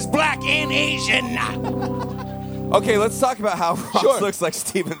 which is black and Asian. Okay, let's talk about how Ross looks like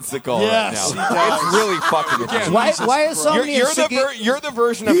Steven Seagal Yes, right he now. does. It's really fucking ridiculous. Why is so many You're the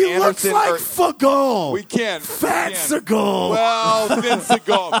version of He Anderson. looks like Seagal. We can. Fat Seagal. Well, Thin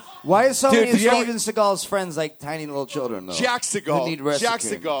Seagal. Why is so Dude, many of did you ever- Steven Seagal's friends like tiny little children, though? Jack Seagal. Who need rescue. Jack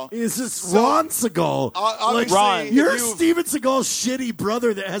Seagal. Is this Ron Seagal? Obviously, Ron. if You're you- Steven Seagal's shitty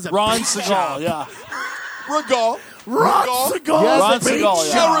brother that has a Ron big Seagal, shop. yeah. Regal. Ron Regal. Seagal Yes, has Ron a big Seagal,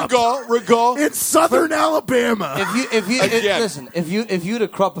 yeah. shop Regal. in southern Alabama. If you'd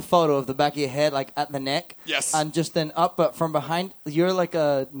have cropped a photo of the back of your head, like at the neck, Yes. and just then up, but from behind, you're like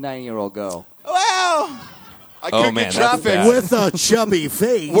a 9-year-old girl. Well, I couldn't man, get that's traffic. bad. With a chubby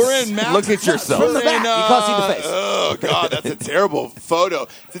face. We're in Mass. Look at yourself. From the back, you can't see the face. Oh God, that's a terrible photo.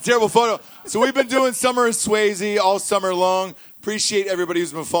 It's a terrible photo. So we've been doing Summer of Swayze all summer long. Appreciate everybody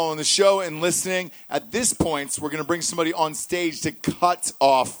who's been following the show and listening. At this point, we're going to bring somebody on stage to cut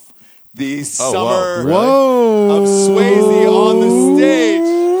off the summer of Swayze on the stage.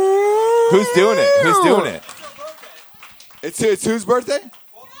 Who's doing it? Who's doing it? It's whose birthday?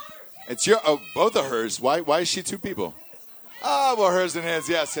 It's your both of hers. Why is she two people? Oh, well, hers and his.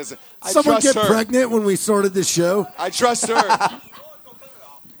 Yes. I Someone trust get her. pregnant when we started the show? I trust her.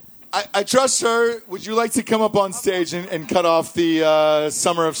 I trust her. Would you like to come up on stage and cut off the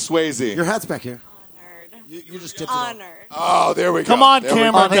Summer of Swayze? Your hat's back here. Honored. You just tipped it off. Honored. Oh, there we go. Come on, There we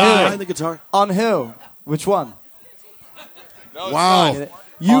camera go. guy. Behind the guitar. On who? Which one? No, it's Wow. not.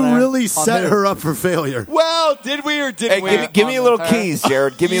 You On her. really On set who? her up for failure. Well, did we or didn't Hey, we? give me a little keys,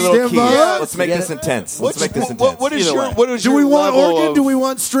 Jared. Give me a little Stand keys. by. Let's make Get this it? intense. Let's make this intense. What is Either your? way. What is Do your we want level organ? of- Do we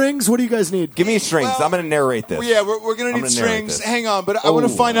want strings? What do you guys need? Give me strings. I'm going to narrate this. Yeah, we're gonna I'm need gonna narrate strings. this. Hang on, but I want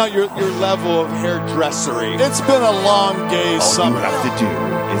to find out your level of hairdressery. It's been a long gay summer. have to do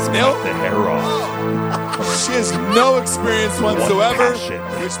is Milk? cut the hair off. She has no experience whatsoever, passion.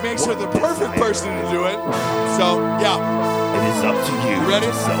 which makes her the perfect person to do it. So yeah, It is up to you Ready?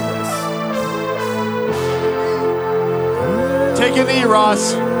 to sell this. Take a knee,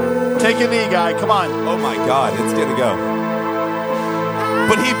 Ross. Take a knee, guy. Come on. Oh my God, it's gonna go.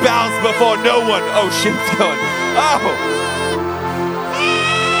 But he bows before no one. Oh shit, it's going. Oh.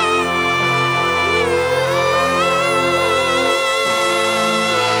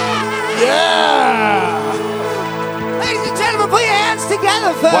 Ladies and gentlemen, put your hands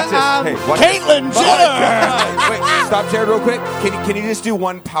together for Watch this. Hey, watch Caitlyn this. Jenner. Wait, stop, Jared, real quick. Can you just do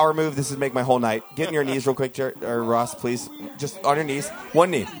one power move? This would make my whole night. Get on your knees real quick, Jared, or Ross, please. Just on your knees.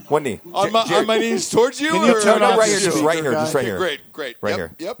 One knee. on my knees towards you. Can you or turn No, off right your here, just right here, just right Okay, here. great. Right Yep,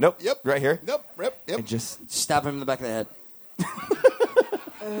 here. Yep. Nope. Yep. Right here. Nope. Yep. And just stab him in the back of the head.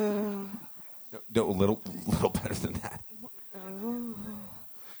 no, a little better than that.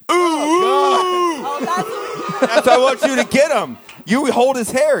 That's I want you to get him. You hold his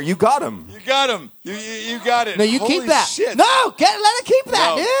hair. You got him. You got him. You got it. No, you Holy keep that. Shit. No, let her keep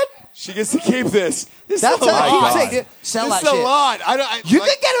that, No. dude. She gets to keep this. This That's is a how lot. you keep it. Sell This that is a shit. lot. You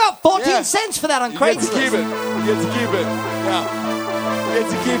can get about 14 Yeah. cents for that on You get to Craigslist. keep it. You get to keep it. Yeah. You get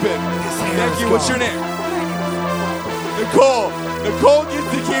to keep it. Thank you. What's your name? Nicole. Nicole gets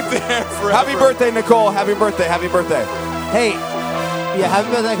to keep the hair forever. Happy birthday, Nicole. Happy birthday. Happy birthday. Hey, yeah, happy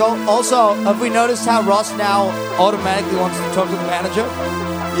birthday, Nicole. Also, have we noticed how Ross now automatically wants to talk to the manager?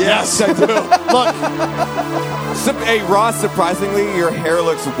 Yes, I do. Look, Hey, Ross, surprisingly, your hair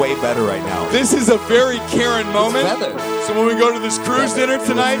looks way better right now. This is a very Karen moment. feathered. So when we go to this cruise dinner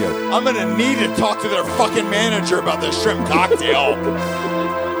tonight, good. I'm going to need to talk to their fucking manager about the shrimp cocktail.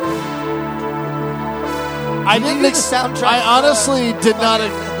 I Think didn't. of the soundtrack. I honestly did not.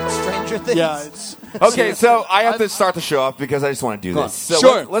 Stranger Things. Yeah, it's. Okay, so I have to start the show off because I just want to do Go this. on. So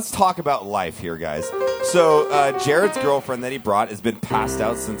Sure. let's talk about life here, guys. So Jared's girlfriend that he brought has been passed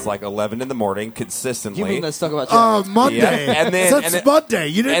out since like 11 in the morning consistently. You mean let's talk about Jared. Monday. Yeah, and then- That's and then- Monday.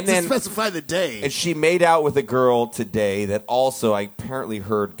 You didn't and then- specify the day. And she made out with a girl today that also I apparently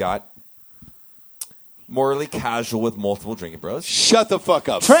heard got morally casual with multiple drinking bros. Shut the fuck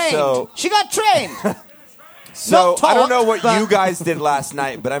up. Trained. So- She got trained. So Not I don't know taught, what but- you guys did last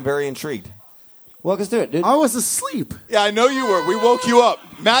night, but I'm very intrigued. Walk us through it, dude. I was asleep Yeah, I know you were. We woke you up.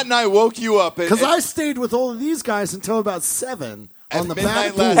 Matt and I woke you up. because I stayed with all of these guys until about 7 At on the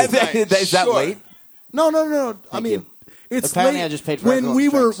midnight back last pool. night. Is that Sure. late? No. I mean, you. it's Apparently late. I just paid for when everyone's we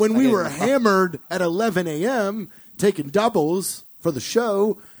were drinks. when I we gave were them. hammered at 11 a.m. taking doubles for the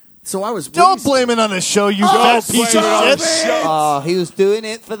show. So I was Don't wasted. blame it on the show, you fat piece of blame it on shit. the Oh, he was doing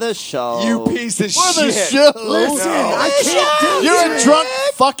it for the show. You piece of For the shit. show. Listen, I can't do You're it. a drunk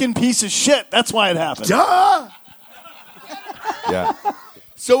fucking piece of shit. That's why it happened. Duh. Yeah.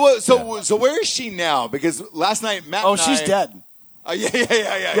 So where is she now? Because last night Matt. Oh, and she's I, dead.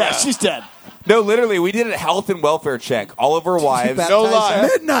 Yeah, she's dead. No, literally, we did a health and welfare check. All of our wives. No lie.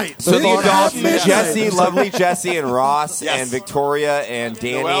 Midnight. So the adults, Midnight. Jesse, lovely Jesse, and Ross, Yes. and Victoria, and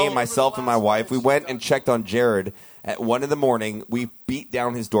Danny, Noelle. myself, and my wife. We went and checked on Jared at 1 a.m. We beat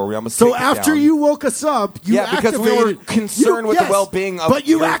down his door. We almost So kicked it after down. you woke us up, you because we were activated- concerned with the well-being of But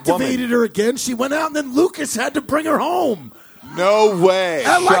you your activated woman. her again. She went out, and then Lucas had to bring her home. No way.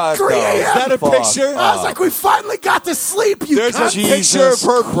 At like Shut 3 the a.m. Is that a fuck picture? I was like, we finally got to sleep, you There's a cunt. picture of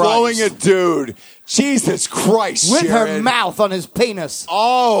her Christ. blowing a dude. Jesus Christ, With her Jared. mouth on his penis.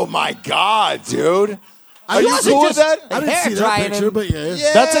 Oh my God, dude. I Are you wasn't cool with just- that? I didn't Hair see that drying picture, him. but yeah.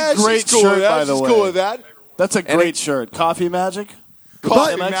 That's a Yeah, great she's cool with shirt, that. by the She's way. cool with that. That's a great shirt. Coffee Magic.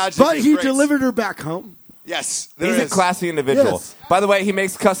 Coffee But- Magic But is he great. delivered her back home. Yes, there He's a is. classy individual. Yes. By the way, he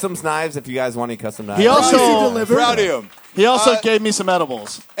makes customs knives. If you guys want any custom knives, He also delivered. Proud of him. he also gave me some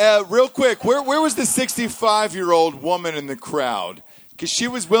edibles. Real quick, where was the 65-year-old woman in the crowd? Because she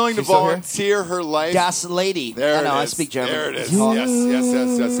was willing to She's still here? volunteer her life. Das lady. There I know, it I is. speak German. There it is. Yes,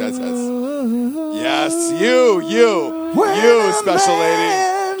 you, special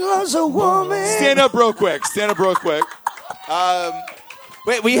lady. Loves a woman. Stand up real quick.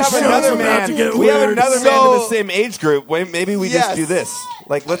 wait, we have Show's another about to man. get We have weird. another man in So- the same age group. Wait, maybe we Yes. just do this.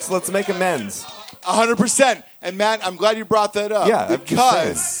 Like, let's make amends. 100%. And Matt, I'm glad you brought that up. Yeah, I'm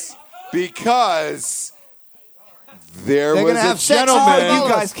because there They're was gonna a have sex gentleman with all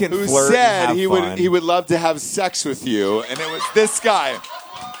You guys can who flirt and said have he fun. would love to have sex with you, and it was this guy.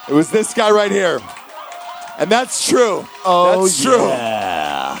 It was this guy right here. And that's true. Oh, that's true.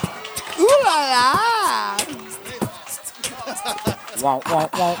 yeah. Ooh la la.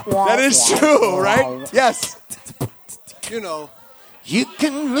 That is true, right? Yes. You know, You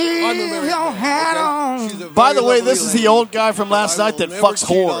can leave unmarried your woman, hat okay? on. She's a By very the way, lovely this is lady. the old guy from last I night will that never fucks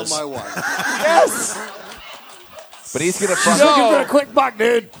cheat on whores. my wife. Yes. But he's gonna fuck. Looking for a quick buck,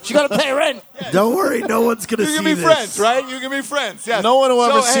 dude. She got to pay rent. Don't worry, no one's going to You see can be this. friends, right? You can be friends. Yes. No one will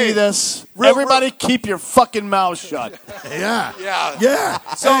ever So, see hey, this. real- Everybody keep your fucking mouth shut. Yeah. Yeah. Yeah.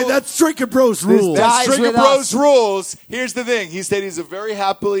 Hey, that's Drinkin' Bros rules. Guys Drinkin' with Bros us. rules. Here's the thing. He said he's a very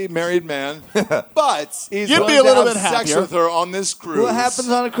happily married man, but he's You'd willing be a little to bit have sex happier. with her on this cruise. What happens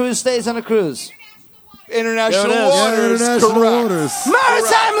on a cruise stays on a cruise. International There it is. waters. International correct. waters.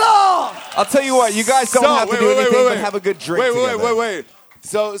 Maritime law. I'll tell you what. You guys don't have to do anything but have a good drink together. Wait.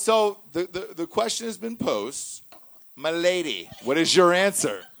 So the question has been posed. My lady, what is your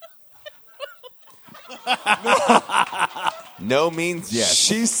answer? No means yes.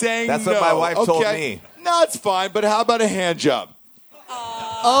 She's saying That's no. what my wife told Okay. me. No, it's fine, but how about a hand job?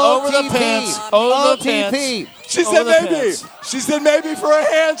 Over the pants. Over the pants. OTP. She Over said the maybe. pants. She said maybe for a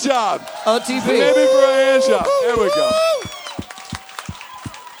hand job. OTP. Maybe for a hand job. There we go.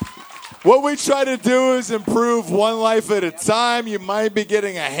 What we try to do is improve one life at a time. You might be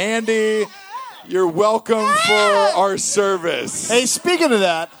getting a handy. You're welcome for our service. Hey, speaking of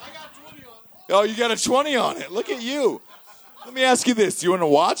that, Oh, you got a 20 on it. Look at you. Let me ask you this. Do you want to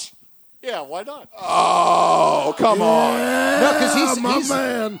watch? yeah, why not? Oh, come on. No, because my he's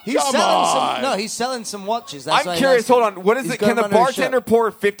man. he's Come selling on. some. No, he's selling some watches. That's why I'm he curious. asked him. Hold on. What is He's it? Can gonna the run his bartender show.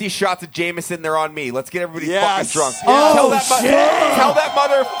 pour 50 shots of Jameson there on me? Let's get everybody Yes. fucking drunk. Yes. Tell that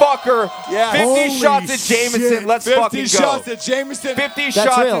motherfucker. Yeah. 50 Holy shots of Jameson. shit. Let's 50 fucking shots go. at Jameson. 50 That's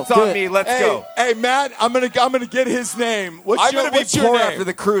shots. real. It's Do on it. me. Let's go. Hey, Matt, I'm gonna get his name. I'm gonna be what's your poor name? after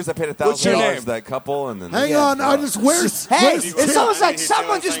the cruise. I paid What's your $1,000 name? to that couple, and then Hang on, I just where's Hey, where's it's Tim? almost like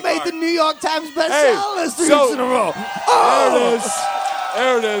someone just made the New York Times bestseller list 3 so- weeks in a row. There it is.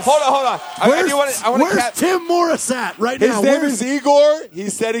 There it is. Hold on. I want Where's to Tim Morris at right His now? name Where's is Igor. He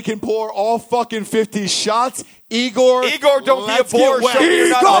said he can pour all fucking 50 shots. Igor, Igor, don't be a let's get poor wet. show. You're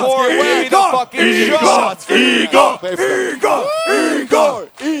not Let's poor. get Give me wet. the fucking shots.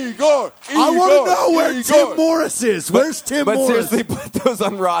 Igor. I want to know where Tim Morris is. Where's Tim But Morris? seriously, put those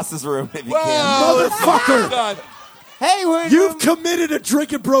on Ross's room if you can. Well, Motherfucker. done. Hey, we're You've committed a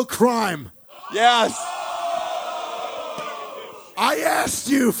Drinkin' Bro crime. Yes. I asked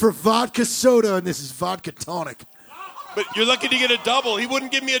you for vodka soda, and this is vodka tonic. But you're lucky to get a double. He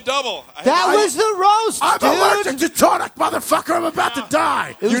wouldn't give me a double. that was the roast, I'm dude. allergic to tonic, motherfucker. I'm about to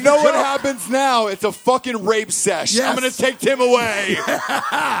die. You know what happens now? It's a fucking rape sesh. Yes. I'm going to take Tim away.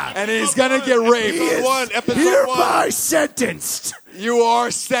 And he's going to get raped. He is episode hereby sentenced. You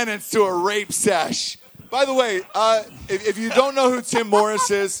are sentenced to a rape sesh. By the way, if you don't know who Tim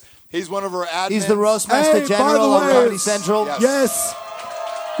Morris is, he's one of our admins. He's the Roastmaster Hey, by the General on way- Comedy Central. Yes. Yes.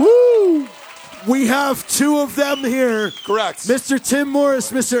 Woo. We have two of them here. Correct. Mr. Tim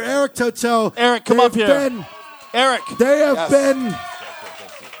Morris, Mr. Eric Toto. Eric, come They up have here. Eric. They have Yes. been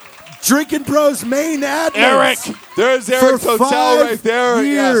Drinkin' Bros main admins. Eric. There's Eric's For hotel 5 right there.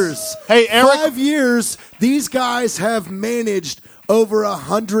 years. Yes. Hey, Eric. 5 years, these guys have managed over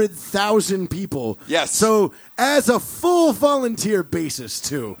 100,000 people. Yes. So as a full volunteer basis,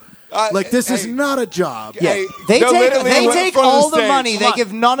 too. This is not a job. Yeah. Hey, They no, take literally they in take front of all the stage. money. They Come on.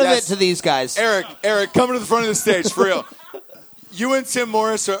 give none of Yes. it to these guys. Eric, come to the front of the stage, for real. You and Tim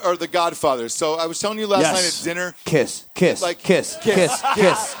Morris are the Godfathers. So I was telling you last night at dinner. Kiss, kiss, Like, kiss, kiss, kiss,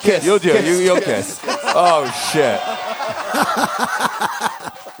 kiss, kiss. You'll do it. kiss. You'll kiss. Oh, shit.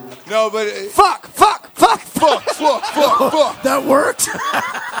 No, but Fuck. That worked.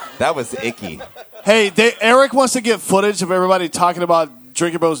 That was icky. Hey, Eric wants to get footage of everybody talking about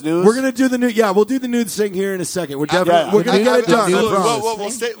Drinkin' Bros news. We're gonna do the new. Yeah, we'll do the nude thing here in a second. We're definitely we're gonna get it done. I Absolutely.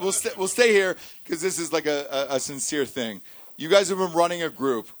 promise. We'll stay here because this is like a sincere thing. You guys have been running a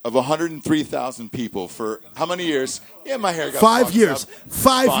group of 103,000 people for how many years? Yeah, my hair got 5 fucked years. up.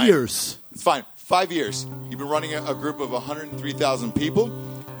 5 Fine. years. It's fine. 5 years. You've been running a group of 103,000 people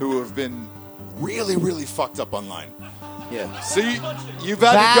who have been really, really fucked up online. Yeah. So you've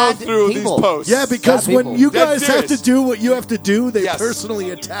had Bad to go through people. these posts. Yeah, because Bad when people. you Dead guys have to serious. do what you have to do, they Yes.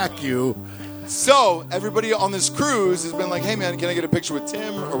 personally attack you. So everybody on this cruise has been like, "Hey man, can I get a picture with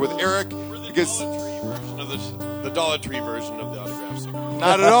Tim or with Eric?" Because The Dollar Tree version of the autograph sticker.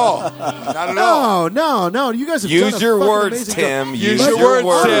 not at all, not at all. No. You guys have done Use a your fucking words, amazing Tim. job. Use Use your your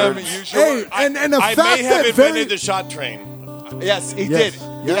words, Tim. words. Use your Hey, words. and the I fact may have that invented the shot train. Yes, he Yes. did. He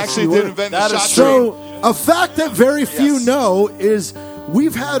Yes, actually you did were. invent That the is shot So train. a fact that very few Yes. know is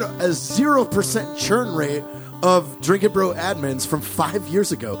we've had a 0% churn rate of Drinkin' Bro admins from 5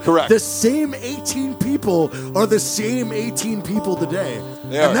 years ago. Correct. The same 18 people are the same 18 people today.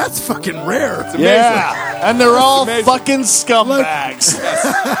 They And are. that's fucking rare. It's amazing. Yeah, and they're all amazing. fucking scumbags.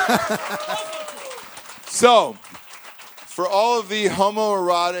 So, for all of the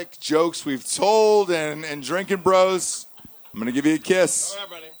homoerotic jokes we've told and Drinkin' Bros, I'm going to give you a kiss.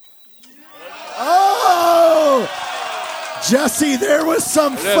 Oh! Jesse, there was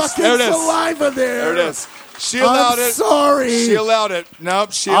some There it is. fucking There it is. saliva there. There it is. She allowed I'm it. sorry. She allowed it.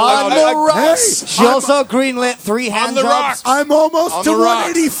 Nope, she allowed On it. the rocks. She also greenlit 3 hand the jobs. rocks. I'm almost On to the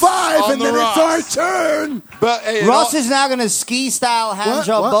rocks. 185, On and the then rocks. it's our turn. But hey, Ross is now going to ski-style hand What?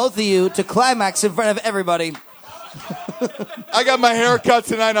 job What? both of you to climax in front of everybody. I got my hair cut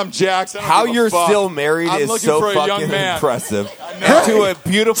tonight. I'm jacked. I don't How give a you're fuck. still married I'm is looking so for a young fucking man. impressive. Hey, To a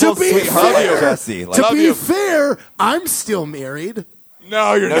beautiful to be sweetheart like fair- Jesse. Like, To Love be you. fair, I'm still married.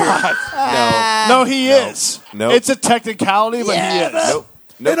 No, you're not. No, he is. Nope. It's a technicality, but he is. nope.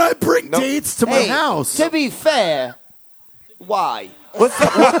 Nope. And I bring Nope. dates to my Hey, house. to be fair, why?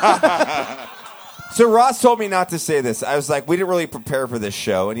 So Ross told me not to say this. I was like, we didn't really prepare for this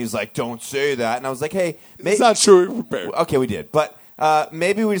show, and he was like, "Don't say that." And I was like, "Hey, It's not true. We prepared. okay, we did, but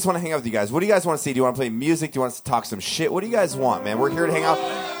maybe we just want to hang out with you guys. What do you guys want to see? Do you want to play music? Do you want us to talk some shit? What do you guys want, man? We're here to hang out.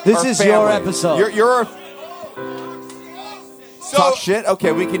 This Our is your family. episode. You're our So, talk shit.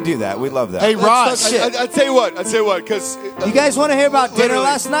 Okay, we can do that. We love that. Hey, Ross. I tell you what. Because You guys want to hear about dinner Literally.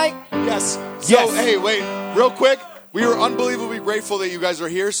 last night? yes. So Yes. hey, wait, real quick. We are unbelievably grateful that you guys are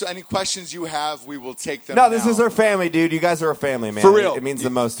here. So any questions you have, we will take them. no, this now. is our family, dude. You guys are a family, man. For real. It means the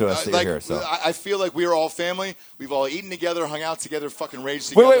most to us that Like, you're here. So. I feel like we are all family. We've all eaten together, hung out together, fucking raged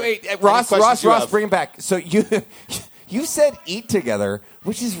together. Wait. Any Ross, questions you have? bring it back. So you said eat together,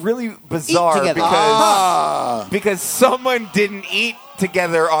 which is really bizarre together. because someone didn't eat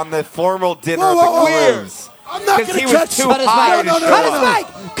together on the formal dinner Whoa, of whoa, the whoa. cruise. I'm not 'Cause going he to was catch too Cut his high mic. to show Cut his up.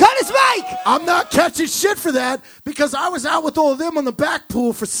 mic. Cut his mic. I'm not catching shit for that because I was out with all of them on the back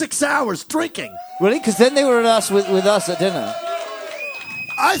pool for 6 hours drinking. Really? Because then they were with us at dinner.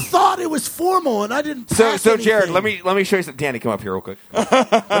 I thought it was formal, and I didn't. So pack Jared, anything. let me show you something. Danny, come up here real quick.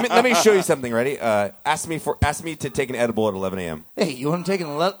 let me show you something. Ready? Ask me to take an edible at 11 a.m. Hey, you want to take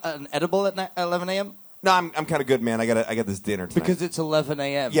an edible at 11 a.m.? No, I'm kind of good, man. I got this dinner tonight. Because it's 11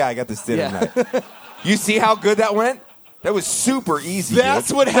 a.m. yeah, I got this dinner Yeah. tonight. You see how good that went? That was super easy. That's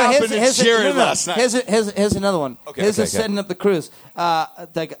dude. what happened Here's to Jared last night. Here's another one. Okay, here's okay. setting up the cruise.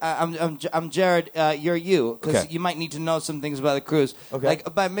 I'm Jared. You're you because Okay. you might need to know some things about the cruise. Okay. Like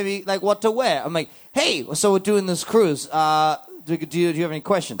about maybe like what to wear. I'm like, hey, so we're doing this cruise. Do you have any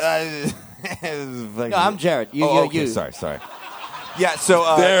questions? No, I'm Jared. You're okay. you. Sorry. Yeah,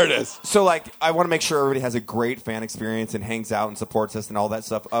 so There it is. So like, I want to make sure everybody has a great fan experience and hangs out and supports us and all that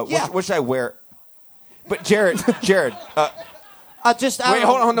stuff. Yeah. Which I wear. But Jared, Just wait,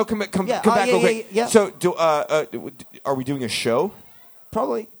 hold on, no, come back Yeah, real quick. yeah. So, are we doing a show?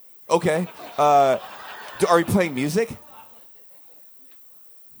 Probably. Okay. Are we playing music?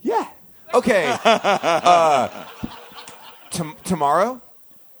 Yeah. Okay. Tomorrow?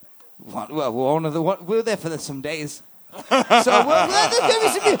 Well, we're there for some days. So there's gonna be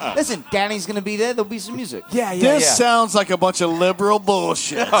some music. Listen, Danny's gonna be there. There'll be some music. Yeah. This sounds like a bunch of liberal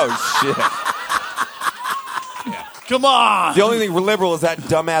bullshit. Oh shit. Come on. The only thing liberal is that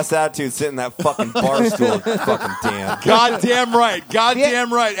dumbass attitude sitting in that fucking bar stool. Fucking damn. Goddamn right.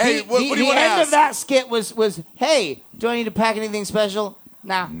 Goddamn right. Hey, what do you want to ask? The end of that skit was, hey, do I need to pack anything special?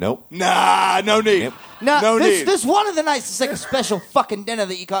 Nah. Nope. Nah, no need. Yep. No need. This one of the nights is like a special fucking dinner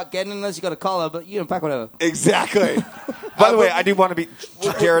that you can't get unless you got a collar, but you don't pack whatever. Exactly. By the way, I do want to be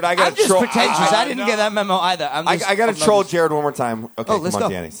Jared. I got I'm just pretentious. I didn't get that memo either. I got to troll Jared one more time. Okay, let's come on,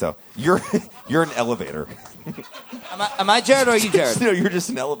 go. Danny. So you're an elevator. Am I Jared or are you Jared? No, you're just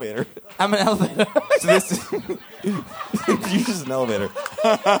an elevator. I'm an elevator. So this you're just an elevator.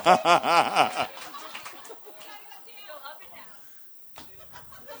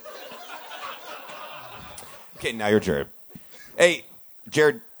 Okay, now you're Jared. Hey,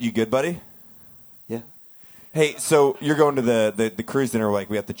 Jared, you good, buddy? Yeah. Hey, so you're going to the cruise dinner. Like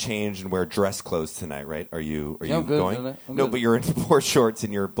we have to change and wear dress clothes tonight, right? Are you I'm good, going? I'm No, good. but you're in board shorts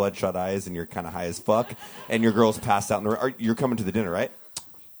and your bloodshot eyes and you're kind of high as fuck, and your girl's passed out. You're coming to the dinner, right?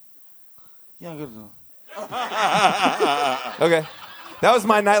 Yeah, I'm good. Okay. That was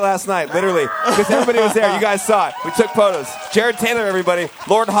my night last night, literally, because everybody was there. You guys saw it. We took photos. Jared Taylor, everybody.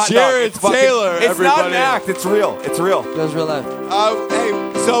 Lord Hot Dog. Jared Taylor, It's everybody. not an act. It's real. It's real. That was real life. Hey,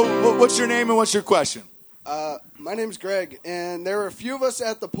 so what's your name and what's your question? My name's Greg, and there were a few of us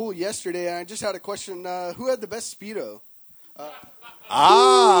at the pool yesterday, and I just had a question. Who had the best Speedo?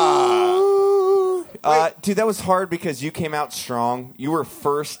 Dude, that was hard because you came out strong. You were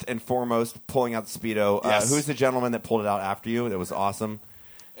first and foremost pulling out the Speedo. Yes. Who's the gentleman that pulled it out after you? That was awesome.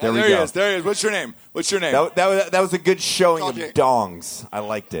 There he is. There he is. What's your name? What's your name? That was a good showing of Jake. dongs. I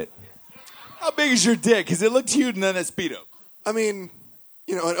liked it. How big is your dick? Because it looked huge and then a Speedo. I mean,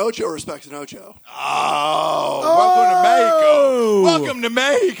 an Ocho respects an Ocho. Oh, welcome to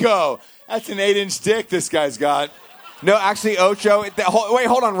Mexico. That's an 8-inch dick this guy's got. No, actually, Ocho. Wait,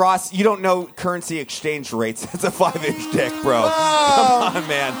 hold on, Ross. You don't know currency exchange rates. That's a 5-inch dick, bro. Come on,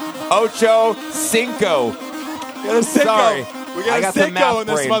 man. Ocho Cinco. Got a Cinco. Sorry. We I got a got the Cinco math in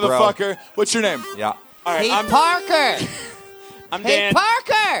this brain, motherfucker. What's your name? Yeah. All right, Hey, Parker. I'm Hey, Dan.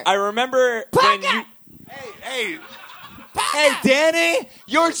 Parker. I remember when you. Hey, Danny,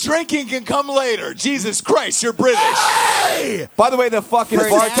 your drinking can come later. Jesus Christ, you're British. By the way, the fucking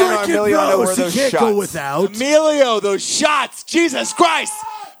bartender Emiliano were You those can't shots. go without. Emilio, those shots. Jesus Christ.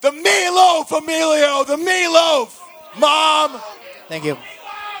 The meatloaf, Emilio. The meatloaf. Mom. Thank you.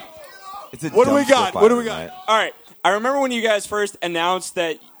 It's a What do we dumpster got? fire What do we got? tonight. All right. I remember when you guys first announced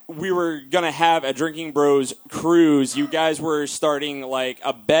that we were going to have a Drinking Bros cruise. You guys were starting like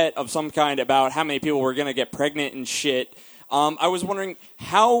a bet of some kind about how many people were going to get pregnant and shit. I was wondering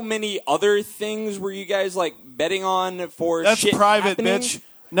how many other things were you guys like betting on for That's shit private, happening? bitch.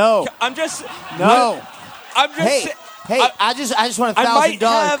 No. I'm just No. I'm just Hey, I just want I might $1,000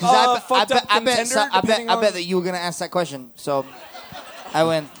 have because a fucked up contender, I depending bet on- that you were gonna ask that question, so I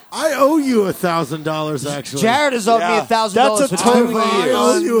win. I owe you $1,000 actually. Jared has owed me $1,000 That's for a 2 totally I years.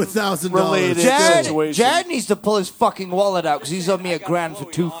 owe you $1,000. Related Jared, situation. Jared needs to pull his fucking wallet out because he's owed me $1,000 for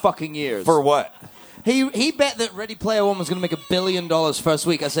 2 fucking years. For what? He bet that Ready Player One was going to make $1 billion first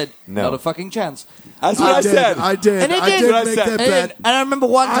week. I said, No. not a fucking chance. That's what I said. I did. And he I did. did That's make what I that said. bet. And I remember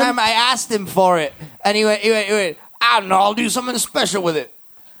one time I asked him for it, and he went, I don't know, I'll do something special with it.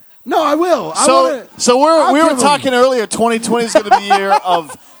 No, I will. So we I'll were give him- talking earlier. 2020 is going to be the year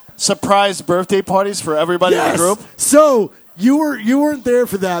of surprise birthday parties for everybody in the group. So you weren't there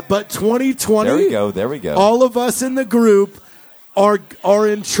for that, but 2020. There we go. All of us in the group are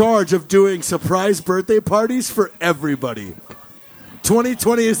in charge of doing surprise birthday parties for everybody.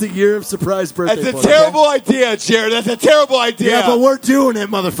 2020 is the year of surprise birthday That's a parties. terrible idea, Jared. That's a terrible idea. Yeah, but we're doing it,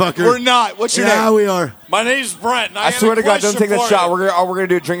 motherfucker. We're not. What's your Yeah, name? we are. My name's Brent. And I swear to God, don't take that shot. We're gonna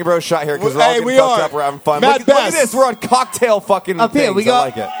do a Drinking Bros shot here because we're all Hey, getting we fucked are. up. We're having fun. Matt Look at Best. this. We're on cocktail fucking Up here, things. we got- I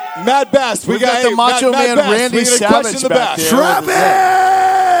like it. Matt Best. We got the Macho Man Randy we got a Savage question in the back back. there.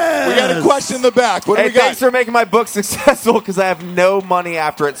 Travis! We got a question in the back. What do Hey, we got? thanks for making my book successful because I have no money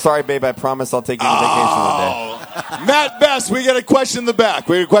after it. Sorry, babe. I promise I'll take you on vacation one day. Matt Best. We got a question in the back.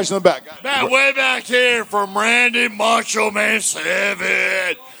 We got a question in the back. Matt, way back here from Randy Macho Man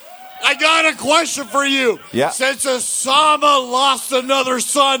Savage. I got a question for you. Yeah. Since Osama lost another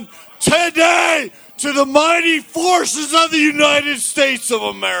son today to the mighty forces of the United States of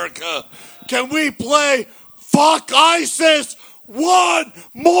America, can we play Fuck ISIS one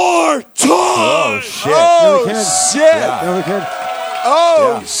more time? Oh shit! Oh, we can. shit. Yeah, we can.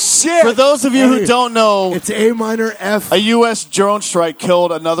 Oh, shit. For those of you who don't know, it's A minor F. A U.S. drone strike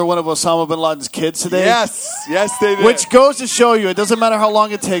killed another one of Osama bin Laden's kids today. Yes, they did. Which goes to show you, it doesn't matter how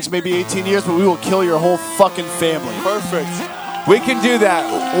long it takes, maybe 18 years, but we will kill your whole fucking family. Perfect. We can do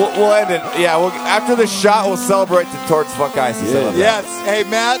that. We'll end it. Yeah, after the shot, we'll celebrate towards Fuck ISIS. Yes. Hey,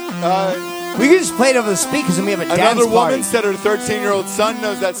 Matt. We can just play it over the speakers and we have a dance Another party. woman said her 13-year-old son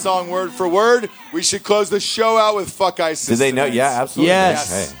knows that song word for word. We should close the show out with Fuck ISIS. Do they know? tonight. Yeah, absolutely.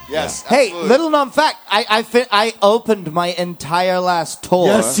 Yes. Yes. Hey, absolutely. little known fact. I opened my entire last tour.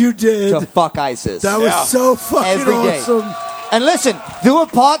 Yes, you did. To Fuck ISIS. That was so fucking Every day. awesome. And listen, there were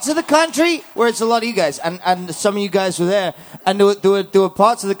parts of the country where it's a lot of you guys, and some of you guys were there, and there were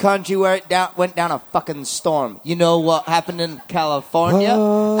parts of the country where it went down a fucking storm. You know what happened in California?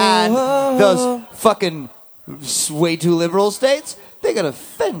 And those fucking way too liberal states, they got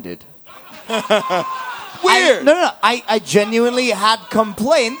offended. Weird. I genuinely had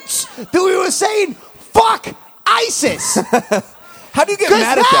complaints that we were saying, fuck ISIS. How do you get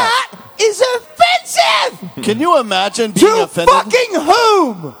mad at that? That is offensive. Can you imagine being to offended? fucking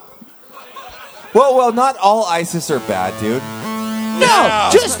whom? Well, not all ISIS are bad, dude. No,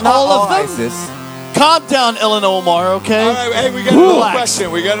 just Not all all of them. ISIS. Calm down, Ellen Omar, okay? All right, hey, we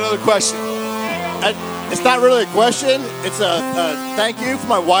got another question. It's not really a question. It's a thank you for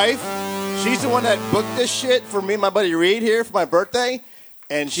my wife. She's the one that booked this shit for me and my buddy Reed here for my birthday.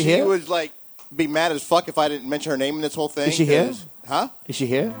 And she here? would, like, be mad as fuck if I didn't mention her name in this whole thing. Is she here? Huh? Is she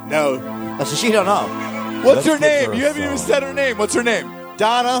here? No. Oh, so she don't know. What's her name? You haven't even said her name. What's her name?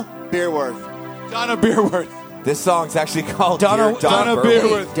 Donna Beerworth. Donna Beerworth. This song's actually called Donna Beerworth.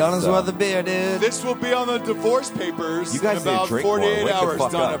 Beerworth. Donna's worth the beer, dude. This will be on the divorce papers You guys in about need to drink 48 more. Wake the hours,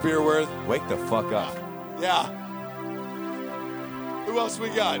 fuck Donna up. Beerworth. Wake the fuck up. Yeah. Who else we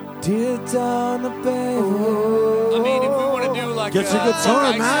got? Dear Donna I mean, if we want to do like Get your guitar,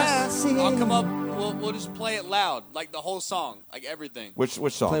 ISIS, Matt. I'll come up. We'll just play it loud, like the whole song, like everything. Which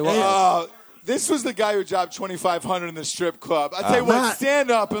song? Play what? This was the guy who dropped $2,500 in the strip club. I tell you what, Matt. stand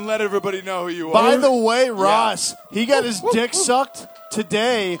up and let everybody know who you are. By the way, Ross, he got his dick sucked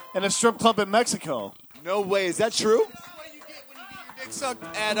today in a strip club in Mexico. No way. Is that true? This is what you get when you get your dick sucked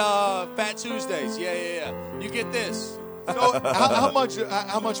at Fat Tuesdays. Yeah. You get this. So how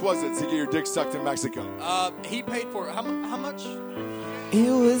much was it to get your dick sucked in Mexico? He paid for it. How much? It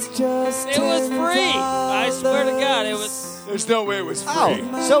was just It was free. I swear to God, it was. There's no way it was free.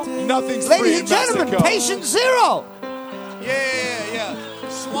 Oh, so Nothing's free ladies in and gentlemen, Mexico. patient zero. Yeah.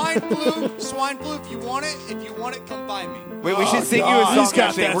 Swine flu. If you want it, come find me. Wait, we should sing you a God. song. He's got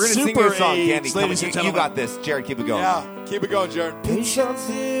actually. that We're going to sing super you a song, AIDS, Candy. Come on, ladies and you gentlemen. got this. Jared, keep it going. Yeah, keep it going, Jared. Patient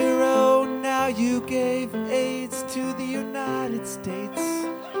zero, now you gave AIDS to the United States.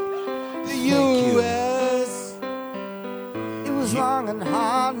 The U.S. It was long and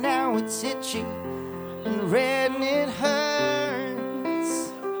hard, now it's itchy and red and it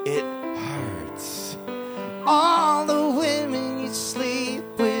hurts. It hurts. All the women you sleep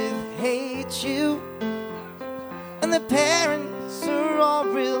with hate you, and the parents are all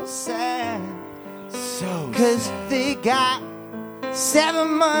real sad. So 'Cause sad. they got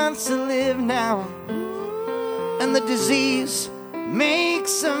 7 months to live now, and the disease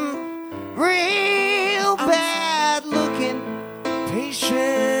makes them real bad looking.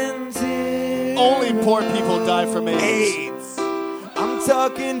 Patient zero. Only poor people die from AIDS. AIDS. I'm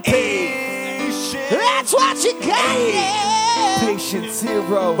talking patient. That's what you got, yeah. Patient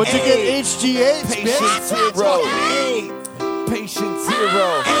zero. But to get HGH, Patient bitch. zero. Patient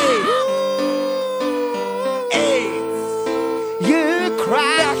zero. Your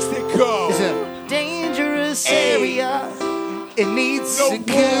crack Mexico. is a dangerous area. It needs No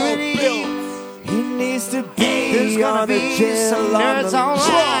security. wall built. He needs to There's be gonna on the be jail some on nerds the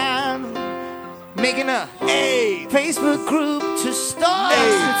online making a Facebook group to start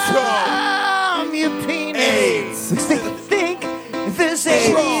your penis. They think there's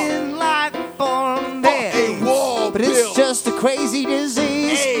alien life form there, but it's just a crazy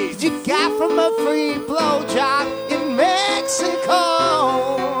disease you got from a free blowjob in Mexico.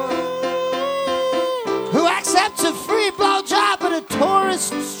 Who accepts a free blowjob at a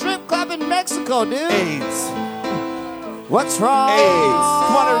tourist strip club in Mexico, dude? AIDS. What's wrong? AIDS.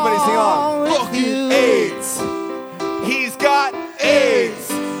 Come on, everybody, sing along. With you? AIDS. He's got AIDS.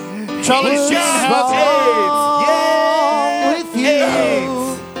 Charlie Sheen has AIDS. Yeah. With you? AIDS.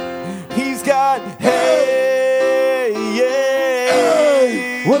 He's got AIDS.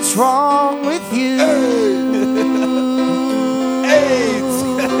 What's wrong with you? AIDS.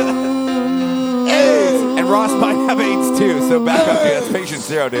 AIDS. And Ross might have AIDS too, so back up, dude. That's patient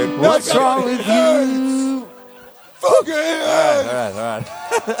zero, dude. What's wrong with you? All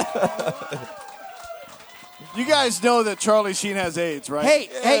right. You guys know that Charlie Sheen has AIDS, right?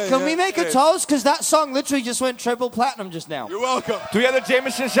 Hey, can we make a toast? Because that song literally just went triple platinum just now. You're welcome. Do we have the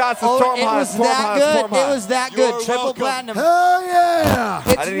Jameson shots? It was that good. It was that good. Triple platinum. Hell yeah!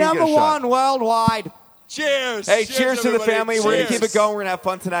 It's number one worldwide. Cheers. Hey, cheers to the everybody. family. We're going to keep it going. We're going to have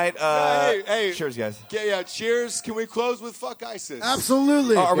fun tonight. Hey. Cheers, guys. Yeah, cheers. Can we close with Fuck ISIS?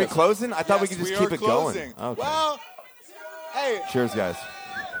 Absolutely. Oh, are we closing? I thought we could just keep it closing. going. Okay. Well, hey. Cheers, guys.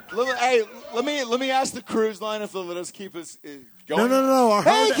 Let me ask the cruise line if they'll let us keep us going. No.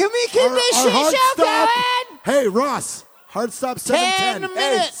 Hey, can we keep this shit show going? Hey, Ross. Hard stop 7:10. 10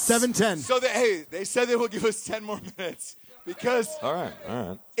 minutes. 7:10. So they said they will give us 10 more minutes because All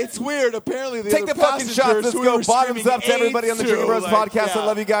right. it's weird. Apparently, Take the fucking shots. Let's go. Bottoms up to everybody on the Drinkin' Bros podcast. I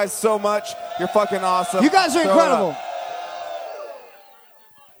love you guys so much. You're fucking awesome. You guys are incredible.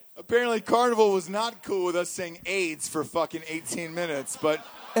 Apparently, Carnival was not cool with us saying AIDS for fucking 18 minutes, but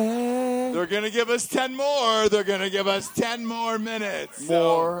they're going to give us 10 more. They're going to give us 10 more minutes.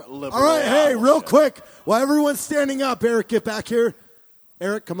 More liberal. All right, hey, real quick. While everyone's standing up, Eric, get back here.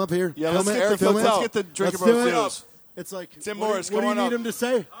 Eric, come up here. Yeah, Film let's it, get film the it. let's get the Drinkin' Let's do Bros it. news. It's like Tim what Morris, do you come on need up. him to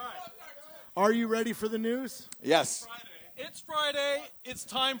say? Are you ready for the news? Yes. It's Friday. It's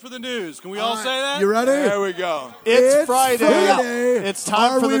time for the news. Can we all say that? You ready? There we go. It's Friday. It's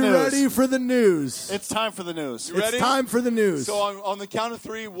time for the news. Are we ready for the news? It's time for the news. You ready? It's time for the news. So on the count of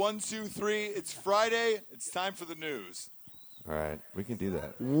 3, 1, 2, 3, it's Friday. It's time for the news. All right. We can do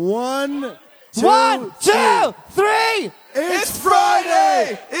that. 1, 2, 1, 2, 3. It's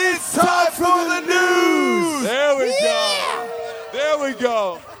Friday. It's time for the news. There we go. There we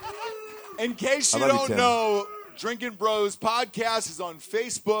go. In case you I love you, don't Tim. know, Drinkin' Bros podcast is on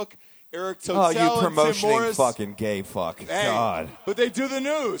Facebook. Eric Totel Oh, you and Tim promotioning Morris. fucking gay fuck. Hey, God. But they do the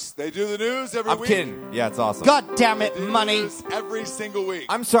news. They do the news every I'm week. kidding. Yeah, it's awesome. God damn it, They do the money. news every single week.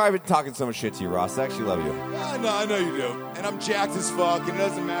 I'm sorry I've been talking so much shit to you, Ross. I actually love you. I know you do. And I'm jacked as fuck, and it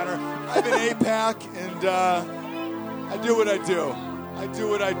doesn't matter. I'm an APAC, and I do what I do. I do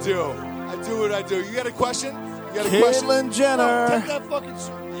what I do. I do what I do. You got a question? You got a question? Caitlyn Jenner. Take that fucking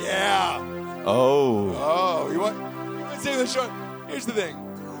shit. Yeah. Oh. Oh, you want to take the short? Here's the thing.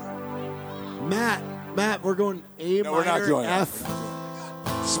 Matt, we're going A No, we're not minor, doing that.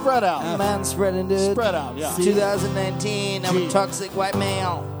 F. Spread out. Man spreading, dude. Spread out, yeah. 2019. I'm a toxic white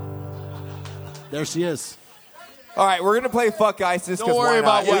male. There she is. All right, we're going to play Fuck ISIS. Don't worry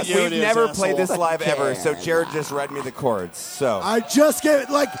about what year We've it is, never asshole. played this live ever, so Jared just read me the chords. So I just gave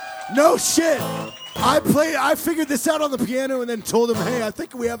no shit. I figured this out on the piano and then told him, hey, I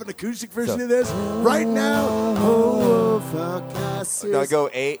think we have an acoustic version of this right now. Oh, fuck ISIS. now go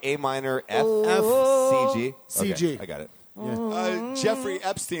A minor, F, C, G. C, G. Okay, I got it. Jeffrey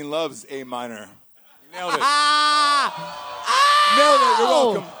Epstein loves A minor. Nailed it. Ah! Nailed it. You're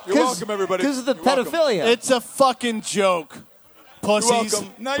welcome. You're welcome, everybody. Because of the You're welcome. pedophilia. It's a fucking joke. You're Pussies. welcome.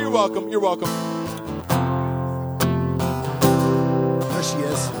 No, you're welcome. You're welcome. There she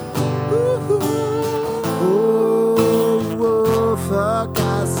is. Oh, fuck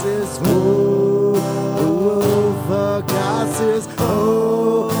ISIS. Oh, fuck ISIS.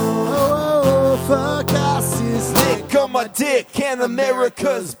 Oh, fuck ISIS. Lick on my dick and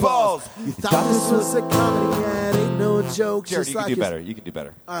America's balls. You thought this was a comedy, yeah, it ain't no joke. Jared, just you can like do it's- better. You can do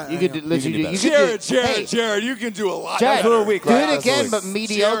better. All right, You could do, literally better. you could do. Jared, you can do a lot Jared, That's a little weak, do right? it That's a again, little but weak.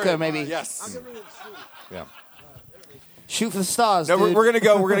 mediocre, Jared, maybe. Yes. Yeah. Shoot for the stars, No, dude. we're gonna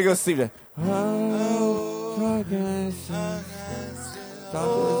go. We're gonna go sleep.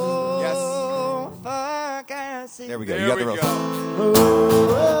 Yes. There we go. There You got we the go. rope.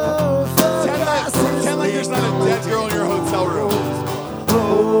 Pretend like there's not a dead girl in your hotel room.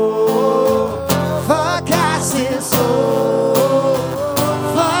 Fuck ISIS.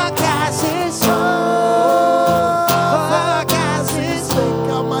 Fuck ISIS. Fuck ISIS.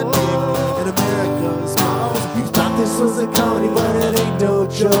 On my dick in America's balls. You thought this was a comedy, but it ain't no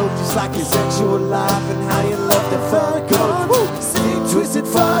joke. Just like your sexual life and how you love the fuck on. Say twisted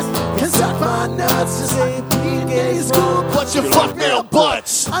fuck, can suck my nuts. Just say being gay is cool, but you fuck nail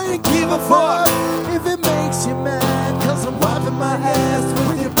butts. I ain't give a fuck if it makes you mad, cause I'm wiping my ass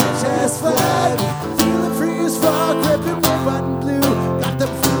with your bitch ass flag. Feeling free as fuck, ripping red, white, and blue. Got them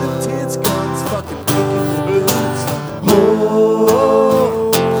feeling tits, guns, fucking kicking the blues.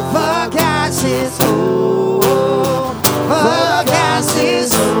 Oh, Fuck ISIS. Fuck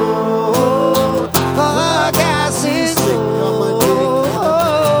ISIS. Fuck ISIS. on my dick.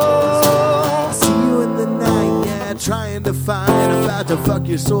 See you in the night, yeah, trying to find about to fuck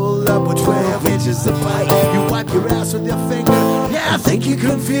your soul up, which way of inches a bite. You wipe your ass with your finger. Yeah, I think you're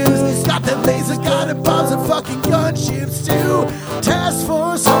confused. Got them laser guided bombs and fucking gunships too. Task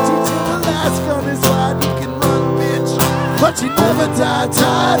force, hunt you till the last gun is wide. You can run, bitch, but you never die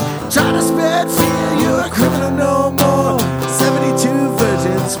tired. Try to spread fear, you're a criminal no more. 72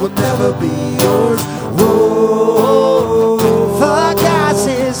 virgins will never be yours. Whoa, fuck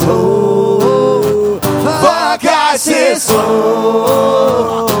ISIS. Whoa, fuck ISIS.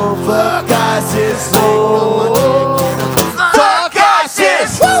 Whoa, fuck ISIS. Whoa, fuck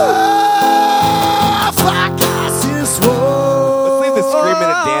ISIS. Whoa, fuck ISIS. Whoa. Let's leave the screaming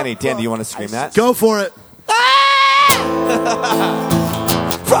at Danny. Dan, do you want to scream that? Go for it.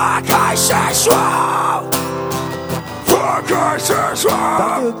 Fuck ISIS. Whoa. Fuck ISIS.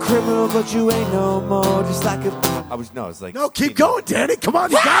 Like a criminal, but you ain't no more. Just like a. No, keep going, Danny. Come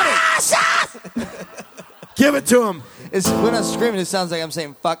on, you got it. Give it to him. When I'm screaming, it sounds like I'm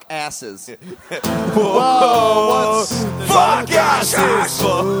saying fuck asses. Whoa, fuck ISIS.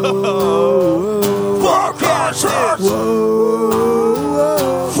 Fuck ISIS.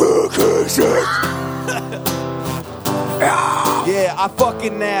 Fuck ISIS. Yeah, I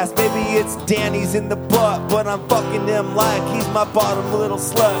fucking ass. Maybe it's Danny's in the butt, but I'm fucking him like he's my bottom little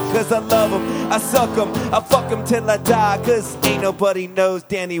slut. Cause I love him, I suck him, I fuck him till I die. Cause ain't nobody knows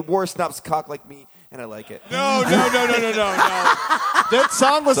Danny Worsnop's cock like me, and I like it. No. That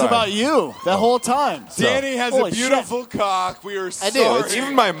song was about you that whole time. Danny has a beautiful cock. We are sorry.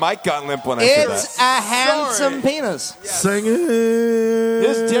 Even my mic got limp when I said that. It's a handsome penis. Sing it.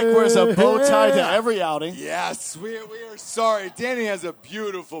 His dick wears a bow tie to every outing. Yes, we are sorry. Danny has a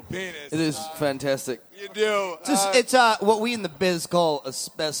beautiful penis. It is fantastic. You do. It's what we in the biz call a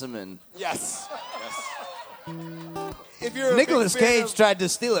specimen. Yes. If you're Nicolas Cage tried to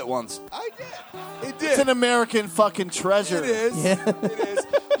steal it once. I did. He did. It's an American fucking treasure. It is. Yeah. It is.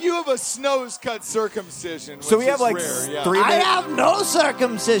 You have a snow's cut circumcision. So which we have is like rare. Yeah. 3 I minutes. have no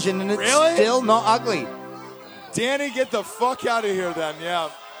circumcision, and it's Really? still not ugly. Danny, get the fuck out of here then. Yeah.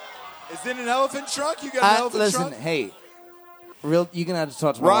 Is it an elephant trunk? You got an elephant Listen, trunk? hey, you're gonna have to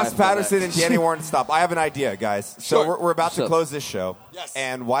talk to my Ross wife about Patterson that. and Danny Worsnop. I have an idea, guys. So Sure. we're about to Sure. close this show. Yes.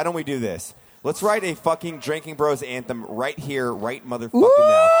 And why don't we do this? Let's write a fucking Drinking Bros anthem right here, right motherfucking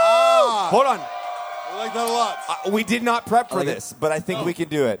now. Hold on. I like that a lot. We did not prep for this, but I think we can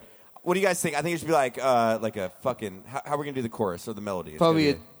do it. What do you guys think? I think it should be like a fucking. How are we gonna do the chorus or the melody? It's Probably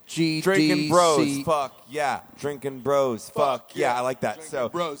a gonna be G, Drinking D, Bros. C. Fuck yeah. Drinking Bros. Fuck yeah. I like that. Drinking So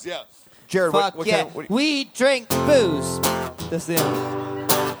bros, yeah. Jared, Fuck what yeah. kind of, what, We drink booze. That's the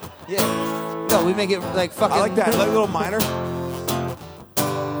end. Yeah. No, we make it like fucking. I like that. Like a little minor.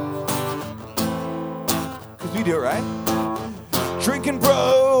 Cause we do it right. Drinking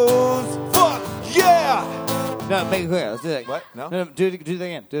Bros. Fuck yeah. No, make it clear. Let's do that. What? No? Do it again.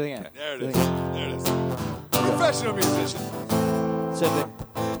 Do it again. There it is. There it is. Professional musician.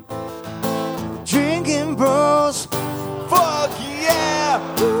 Drinking Bros. Fuck yeah.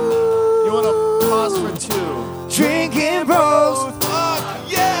 You want to pause for 2. Drinking Bros. Fuck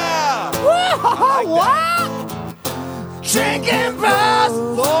yeah. What? Drinking Bros.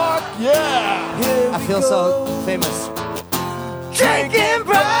 Fuck yeah. I feel so famous. Drinking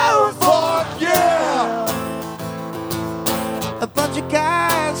Bros. Fuck yeah. A bunch of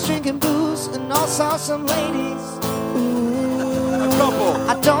guys drinking booze and also some ladies. A couple.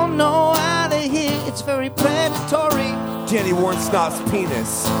 I don't know how to hear. It's very predatory. Danny Worsnop's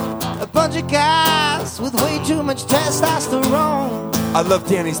penis. A bunch of guys with way too much testosterone. I love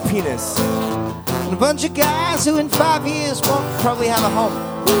Danny's penis. And a bunch of guys who in 5 years won't probably have a home.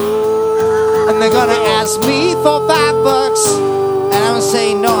 And they're gonna ask me for $5. And I'm gonna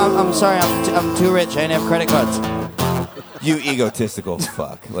say, no, I'm sorry, I'm too rich. I don't have credit cards. You egotistical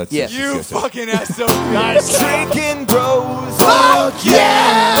fuck. Let's Yeah. just You go through. fucking SOB. Nice. Drinking Bros. Fuck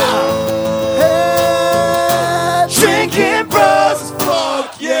yeah. Hey, Drinking Bros.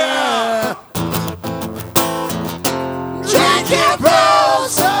 Fuck yeah. Drinking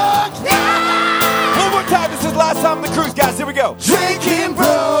Bros. Fuck yeah. One more time. This is last time on the cruise, guys. Here we go. Drinking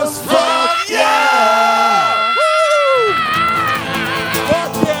Bros. Fuck yeah.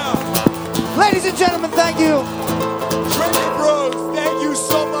 Fuck yeah. Ladies and gentlemen, thank you. Drinking Bros, thank you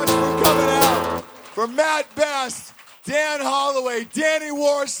so much for coming out. For Matt Best, Dan Hollaway, Danny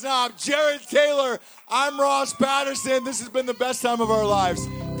Worsnop, Jared Taylor, I'm Ross Patterson. This has been the best time of our lives.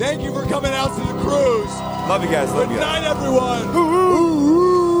 Thank you for coming out to the cruise. Love you guys. Love Good you guys. night, everyone.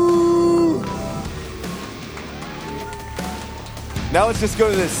 Now let's just go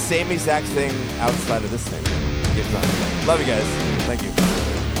to the same exact thing outside of this thing. Get drunk. Love you guys. Thank you.